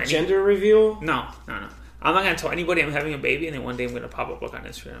going to tell A gender reveal? No. I'm not going to tell anybody I'm having a baby, and then one day I'm going to pop up like on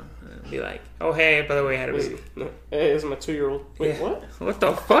Instagram and be like, oh, hey, by the way, I had a baby. Hey, this is my 2-year-old. Wait, Yeah. what? What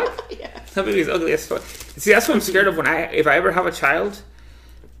the fuck? Yeah. That baby's ugly as fuck. See, that's what I'm scared of if I ever have a child.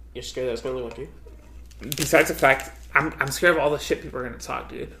 You're scared that it's going to look like you? Besides the fact, I'm scared of all the shit people are going to talk,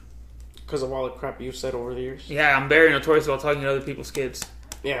 dude. Because of all the crap you've said over the years? Yeah, I'm very notorious about talking to other people's kids.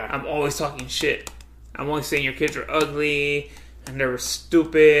 Yeah. I'm always talking shit. I'm always saying your kids are ugly. and they were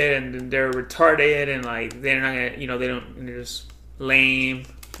stupid and they're retarded and like they're not gonna, you know, they're just lame.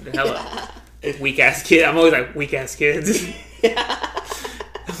 They're hella weak ass kid. I'm always like weak ass kids.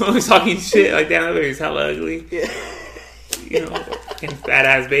 I'm always talking shit like that. He's hella ugly. Yeah. You know, fucking fat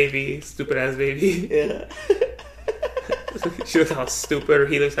ass baby, stupid ass baby. Yeah. She looks how stupid, or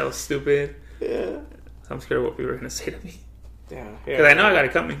he looks how stupid. Yeah. I'm scared of what people are gonna say to me. Yeah. Because I know I got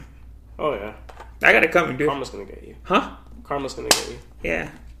it coming. Oh yeah. I got it coming, dude. Karma's gonna get you. Huh? Karma's gonna get you. Yeah.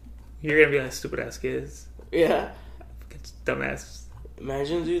 You're gonna be like stupid ass kids. Yeah. Fucking dumbass.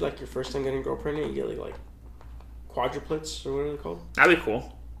 Imagine, dude, like your first time getting a girl pregnant, you get like quadruplets or what are they called? That'd be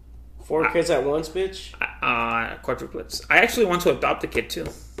cool. 4 kids at once, bitch. Quadruplets. I actually want to adopt a kid too.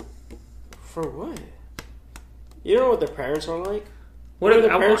 For what? You don't know what their parents are like? What if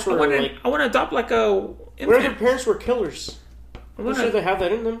their I parents want, were I want, like? I want to adopt like a What if their infant. parents were killers? I I'm wanna- sure they have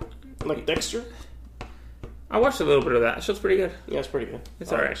that in them. Like Dexter. I watched a little bit of that. That show's pretty good. Yeah, it's pretty good.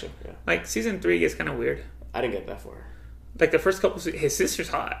 It's I like alright. that show, yeah. Like season 3 gets kind of weird. I didn't get that far. Like the first couple, his sister's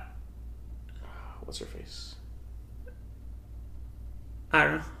hot. What's her face? I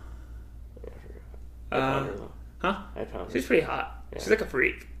don't know. Yeah, I forgot. I found her though. Huh? I found her. She's pretty hot. Yeah. She's like a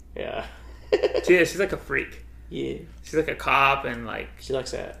freak. Yeah. She's like a freak. Yeah. She's like a cop and like. She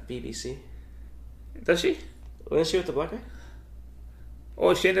likes that BBC. Does she? Wasn't she with the black guy?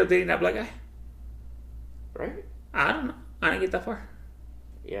 Oh, she ended up dating that black guy? Right? I don't know. I didn't get that far.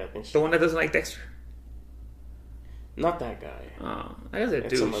 Yeah, I think she. The one that doesn't like Dexter. Not that guy. Oh, I guess a It's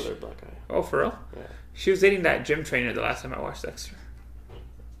douche. some other black guy. Oh, for real? Yeah. She was dating that gym trainer the last time I watched Dexter.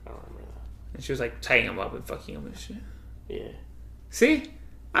 I don't remember that. And she was like tying him up and fucking him and shit. Yeah. See?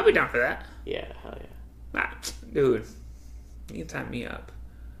 I'll be down for that. Yeah, hell yeah. Nah, dude. You can tie me up.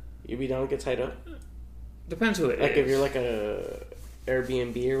 You be down to get tied up? Depends who it is. Like if you're like a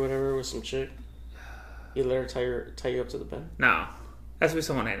Airbnb or whatever with some chick, you let her tie you up to the bed? No. That's with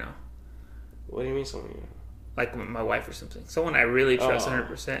someone I know. What do you mean someone you know? Like my wife or something. Someone I really trust Oh.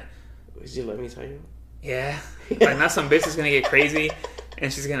 100%. Did you let me tie you up? Yeah. Like not some bitch is gonna get crazy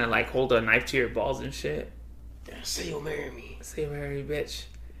and she's gonna like hold a knife to your balls and shit. Yeah, say you'll marry me. Say marry me, bitch.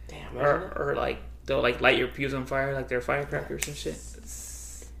 Damn, imagine that. Or like they'll like light your pubes on fire like they're firecrackers and shit.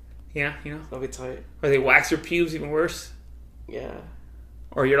 Yeah, you know? That'll be tight. Or they wax your pubes, even worse. Yeah.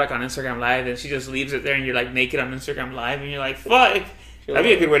 Or you're like on Instagram Live and she just leaves it there and you're like naked on Instagram Live and you're like, fuck. That'd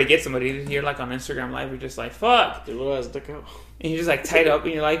be a good way to get somebody. You're like on Instagram Live, you're just like, fuck. Your little ass dick out. And you're just like tied up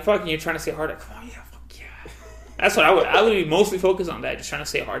and you're like, fuck. And you're trying to say hard, like, come on, yeah, fuck yeah. That's what I would be mostly focused on that, just trying to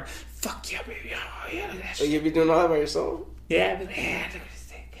say hard. Fuck yeah, baby. Oh, yeah, look at that So shit. you be doing all that by yourself? Yeah, but yeah, look at this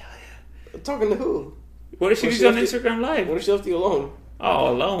thing. Hell yeah. Talking to who? What if she What was if on she- Instagram Live? What if she left you alone? Oh,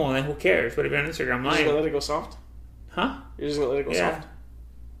 alone, then who cares? What if you're on Instagram You're just gonna Live? let it go soft? Huh? You're just gonna let it go Yeah. soft?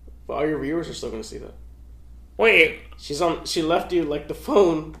 But all your viewers are still gonna see that. Wait, She left you like the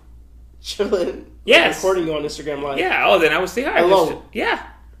phone chilling. Yes. Recording you on Instagram Live. yeah, oh, then I would say hard. Alone. Yeah,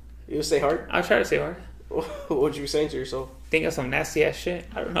 You would say hard? I'll try to say hard. What would you be saying to yourself? Think of some nasty ass shit.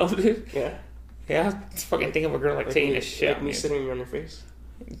 I don't know, dude. Yeah. Yeah, just fucking think of a girl like taking me, a shit. like on me you. sitting on your face.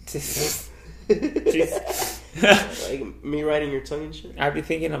 Jeez. Like me riding your tongue and shit. I'd be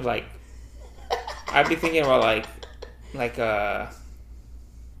thinking of like, I'd be thinking about like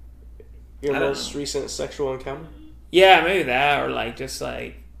Your I don't most recent sexual encounter. yeah, maybe that, or like just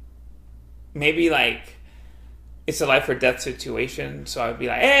like maybe like it's a life or death situation. So I'd be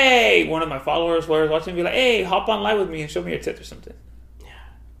like, hey, one of my followers was watching, be like, hey, hop on live with me and show me your tits or something. Yeah.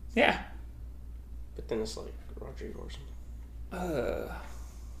 Yeah. But then it's like Rodrigo or something.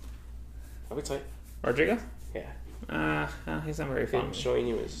 I'll be tight. Rodrigo? Yeah. He's not very fun. I'm showing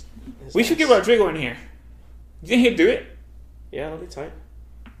you his We should ass. get Rodrigo in here. You think he'd do it? Yeah, that'll be tight.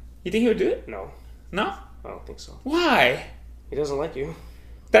 You think he would do it? No. No? I don't think so. Why? He doesn't like you.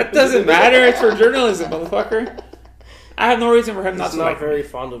 That doesn't matter. It's for journalism, motherfucker. I have no reason for him not He's to not like very me.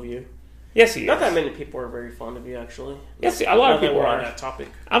 fond of you. Yes, he is. Not that many people are very fond of you, actually. Yes, a lot Now of that people we're on are. that topic.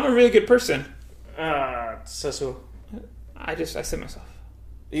 I'm a really good person. Says who? I say myself.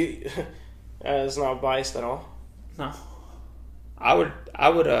 You, it's not biased at all. No. I would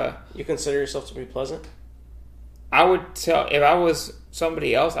You consider yourself to be pleasant? I would tell, if I was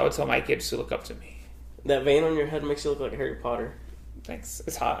somebody else, I would tell my kids to look up to me. That vein on your head makes you look like Harry Potter. Thanks.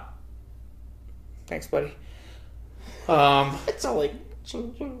 It's hot. Thanks, buddy. It's all like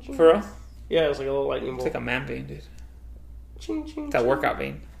ching, ching, ching. For real? Yeah, it's like a little lightning It's bolt. like a man vein, dude. Ching, ching, That ching. workout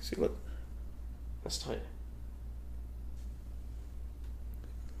vein. See, look. That's tight.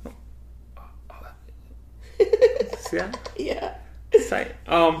 See that? Yeah. It's tight.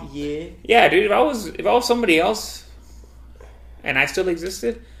 Yeah. Yeah, dude. If I was somebody else, and I still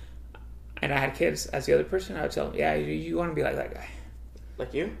existed, and I had kids as the other person, I would tell them, yeah, you want to be like that guy.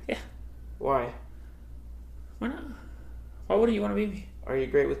 Like you? Yeah. Why? Why not? Why wouldn't you want to be me? Are you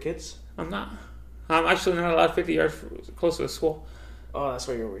great with kids? I'm not. I'm actually not allowed 50 yards close to the school. Oh, that's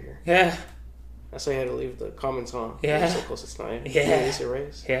why you're over here. Yeah. That's why you had to leave the comments on. Yeah. You're so close, it's not. Yeah. It's a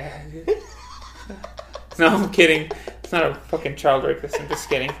race. Yeah. No, I'm kidding. It's not a fucking child rapist. I'm just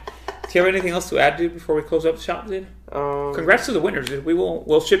kidding. Do you have anything else to add, dude, before we close up the shop, dude? Congrats to the winners, dude.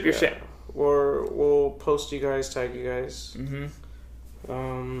 We'll ship your shit. We'll post you guys, tag you guys.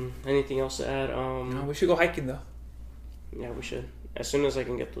 Anything else to add? No, we should go hiking, though. Yeah, we should. As soon as I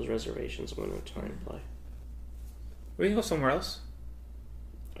can get those reservations, I'm going to try and apply. We can go somewhere else.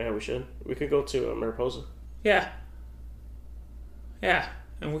 Yeah, we should. We could go to Mariposa. Yeah. Yeah.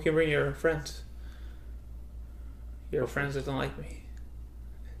 And we can bring your friends. Your friends that don't like me.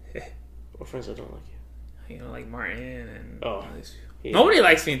 What friends that don't like you? You know, like Martin and... Oh. Yeah. Nobody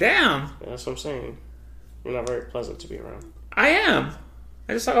likes me. Damn. Yeah, that's what I'm saying. You're not very pleasant to be around. I am.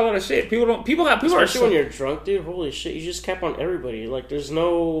 I just talk a lot of shit. People Especially when you're drunk, dude. Holy shit! You just cap on everybody. Like there's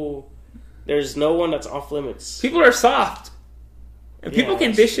no one that's off limits. People are soft, and people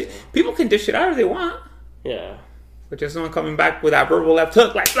can dish it. true. People can dish it out if they want. Yeah. But there's no one coming back with that verbal left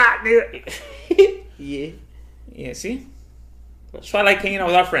hook like that, nigga. Yeah. Yeah. See, that's why I like hanging out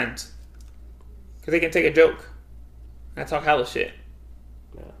with our friends, because they can take a joke. I talk hella shit.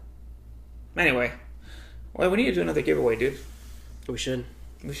 Yeah. Anyway, well, we need to do another giveaway, dude. We should.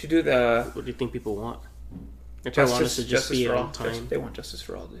 We should do the What do you think people want? They probably want us to just be for all. on time. They want justice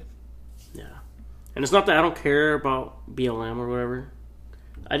for all, dude. Yeah. And it's not that I don't care about BLM or whatever.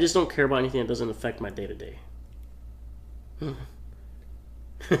 I just don't care about anything that doesn't affect my day to day. Why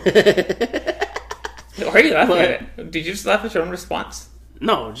are you laughing at it? Did you just laugh at your own response?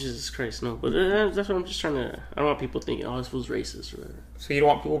 No, Jesus Christ, no. But that's what I'm just trying to. I don't want people thinking, "Oh, this fool's racist" or whatever. So you don't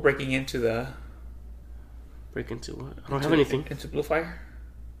want people breaking into the Break into what? I don't have anything. into Blue Fire?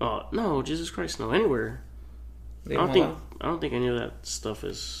 Oh no, Jesus Christ, no. Anywhere. They I don't won't think. allow? I don't think any of that stuff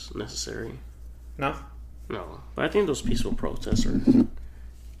is necessary. No. No, but I think those peaceful protests are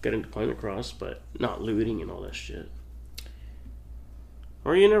getting the point across, but not looting and all that shit.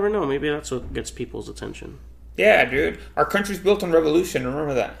 Or you never know. Maybe that's what gets people's attention. Yeah, dude. Our country's built on revolution.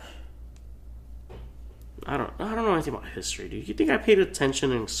 Remember that. I don't know anything about history, dude. You think I paid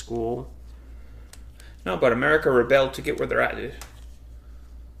attention in school? No, but America rebelled to get where they're at, dude.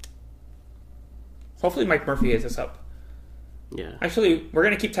 Hopefully Mike Murphy hits us up. Yeah. Actually, we're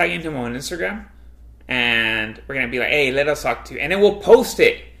going to keep tagging him on Instagram. And we're going to be like, hey, let us talk to you. And then we'll post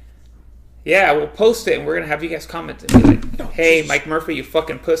it. Yeah, we'll post it. And we're going to have you guys comment and be like, hey, Mike Murphy, you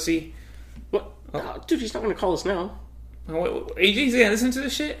fucking pussy. What? Oh, dude, he's not going to call us now. He's going to listen to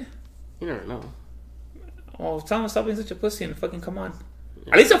this shit? You never know. Oh, tell him to stop being such a pussy and fucking come on.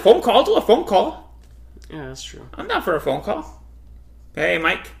 Yeah. At least a phone call. Do a phone call. Yeah, that's true. I'm down for a phone call. Hey,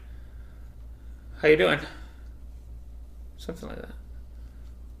 Mike. How you doing? Something like that.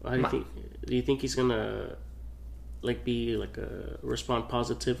 How do you think he's gonna respond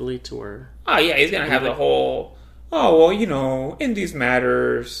positively to our? Oh yeah, he's gonna have the whole. Oh well, you know, Indies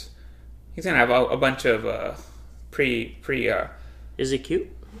matters. He's gonna have a bunch of Is he cute?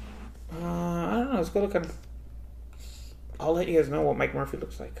 I don't know. Let's go look at. I'll let you guys know what Mike Murphy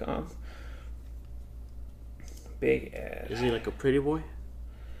looks like. Big ass. Is he like a pretty boy?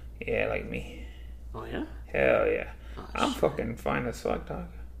 Yeah, like me. Oh yeah. Hell yeah. Oh, I'm shit. fucking fine as fuck, dog.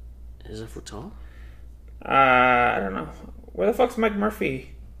 Is that for tall? I don't know. Where the fuck's Mike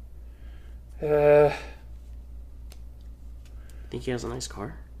Murphy? Think he has a nice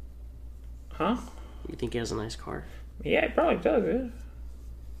car? Huh? You think he has a nice car? Yeah, he probably does, yeah.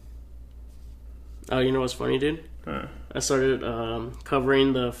 Oh, you know what's funny, dude? Huh. I started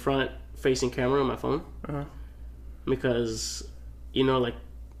covering the front-facing camera on my phone because, you know, like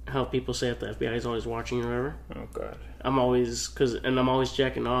how people say that the FBI is always watching or whatever. Oh god. I'm always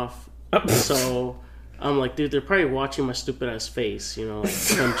jacking off, so I'm like, dude, they're probably watching my stupid ass face, you know,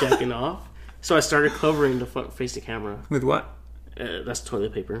 like I'm jacking off. So I started covering the front-facing camera. With what? That's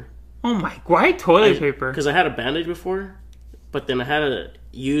toilet paper. Oh my! Why toilet paper? Because I had a bandage before, but then I had to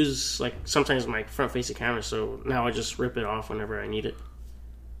use like sometimes my front-facing camera, so now I just rip it off whenever I need it.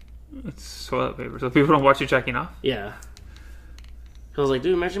 It's toilet paper, so people don't watch you jacking off. Yeah. I was like,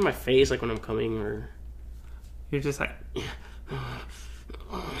 dude, imagine my face like when I'm coming, or you're just like.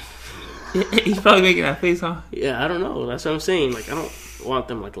 He's probably making that face, huh? Yeah, I don't know. That's what I'm saying. Like, I don't want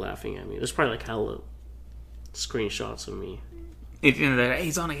them like laughing at me. There's probably like hella screenshots of me. At the end of the day,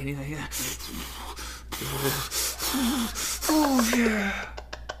 he's on again. He's like, oh yeah.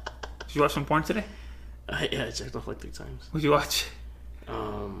 Did you watch some porn today? Yeah, I checked off like 3 times. What'd you watch?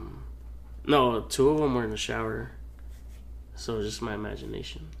 No, 2 of them were in the shower. So it's just my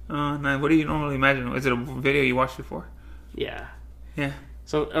imagination. Now, what do you normally imagine? Is it a video you watched before? Yeah. Yeah.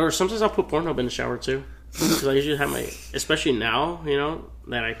 Or sometimes I'll put Pornhub in the shower too. Because I usually have my, especially now, you know,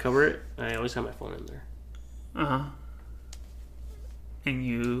 that I cover it, I always have my phone in there. Uh-huh. And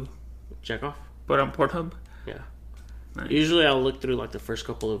you Check off? put on Pornhub? Yeah. Nice. Usually I'll look through like the first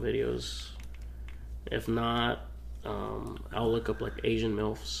couple of videos. If not, I'll look up like Asian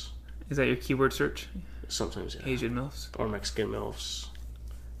MILFs. Is that your keyword search? Sometimes, yeah. Asian MILFs? Or Mexican MILFs.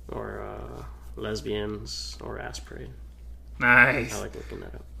 Or lesbians. Or ass parade. Nice. I like looking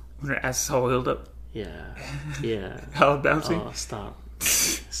that up. When her ass is all healed up. Yeah. Yeah. How bouncing? Oh, stop.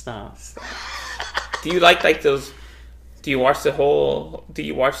 Stop. Do you like those? Do you watch the whole? Do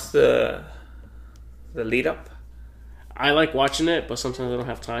you watch the lead up? I like watching it, but sometimes I don't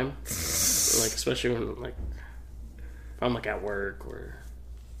have time. Like, especially when, like, if I'm, like, at work or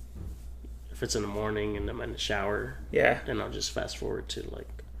if it's in the morning and I'm in the shower. Yeah. Then I'll just fast forward to, like...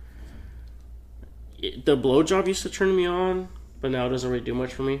 The blowjob used to turn me on, but now it doesn't really do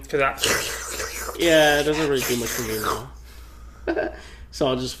much for me. Yeah, it doesn't really do much for me now. So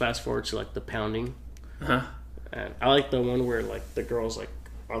I'll just fast forward to, like, the pounding. Uh-huh. And I like the one where, like, the girl's, like,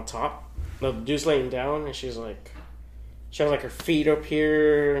 on top. The dude's laying down, and she's, like... She has, like, her feet up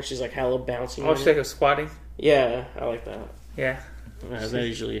here, and she's, like, hella bouncing. Oh, she's like a squatting? Yeah, I like that. Yeah. That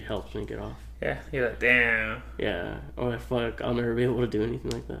usually helps me get off. Yeah, you're like, damn. Yeah. Oh, fuck, I'll never be able to do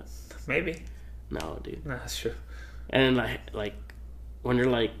anything like that. Maybe. No, dude. No, that's true. And, like, when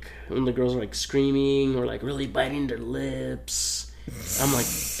the girls are, like, screaming or, like, really biting their lips, I'm like,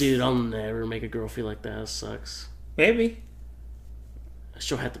 dude, I'll never make a girl feel like that. It sucks. Maybe.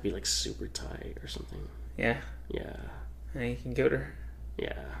 She'll have to be, like, super tight or something. Yeah. Yeah. And you can go to her.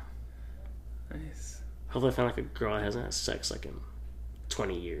 Yeah. Nice. Hopefully I find, like, a girl that hasn't had sex, like, in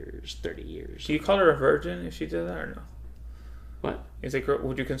 20 years, 30 years. Do you call her a virgin if she did that or no? What? Is the girl?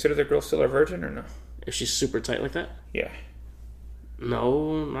 Would you consider the girl still a virgin or no? If she's super tight like that? Yeah.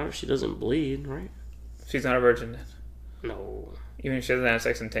 No, not if she doesn't bleed, right? She's not a virgin then? No. Even if she hasn't had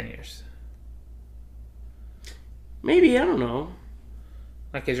sex in 10 years? Maybe, I don't know.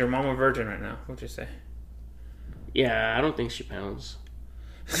 Like, is your mom a virgin right now? What'd you say? Yeah, I don't think she pounds.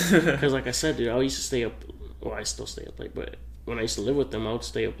 Because like I said, dude, I used to stay up... Well, I still stay up late, but when I used to live with them, I would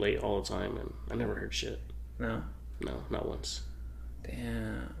stay up late all the time, and I never heard shit. No? No, not once.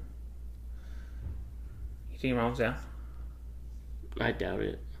 Damn. You think your mom's down? I doubt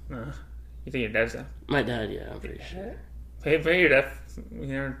it. No. You think your dad's down? My dad, yeah, I'm pretty sure. Hey, your dad, you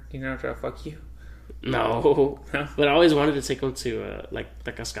never try to fuck you? No. No? But I always wanted to take him to, like,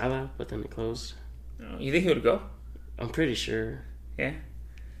 the Cascada, but then it closed. No. You think he would go? I'm pretty sure. Yeah?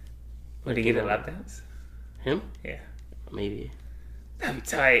 Would he get a lap dance? Him? Yeah. Maybe. That'd be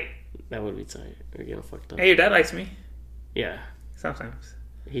tight. That would be tight. We're getting fucked up. Hey, your dad likes me. Yeah. Sometimes.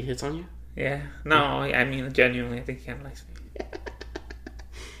 He hits on you? Yeah. No, I mean, genuinely, I think he kind of likes me.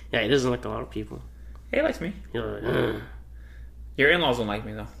 Yeah, he doesn't like a lot of people. He likes me. You're like, Your in-laws don't like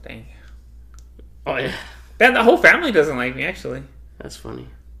me, though. Dang. Oh, yeah. The whole family doesn't like me, actually. That's funny.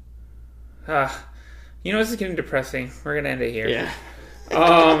 You know, this is getting depressing. We're going to end it here. Yeah.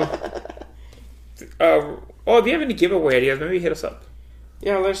 If you have any giveaway ideas, maybe hit us up.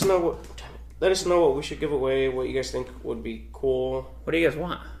 Yeah, let us know what we should give away, what you guys think would be cool. What do you guys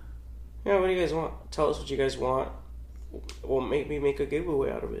want? Yeah, what do you guys want? Tell us what you guys want. We'll maybe make a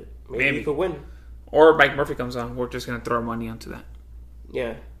giveaway out of it. Maybe you could win. Or Mike Murphy comes on. We're just going to throw our money onto that.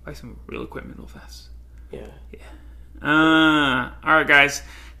 Yeah. Buy some real equipment real fast. Yeah. Alright, guys.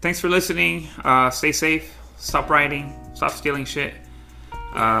 Thanks for listening. Stay safe. Stop riding. Stop stealing shit.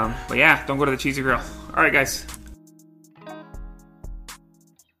 But yeah, don't go to the Cheesy Grill. Alright, guys.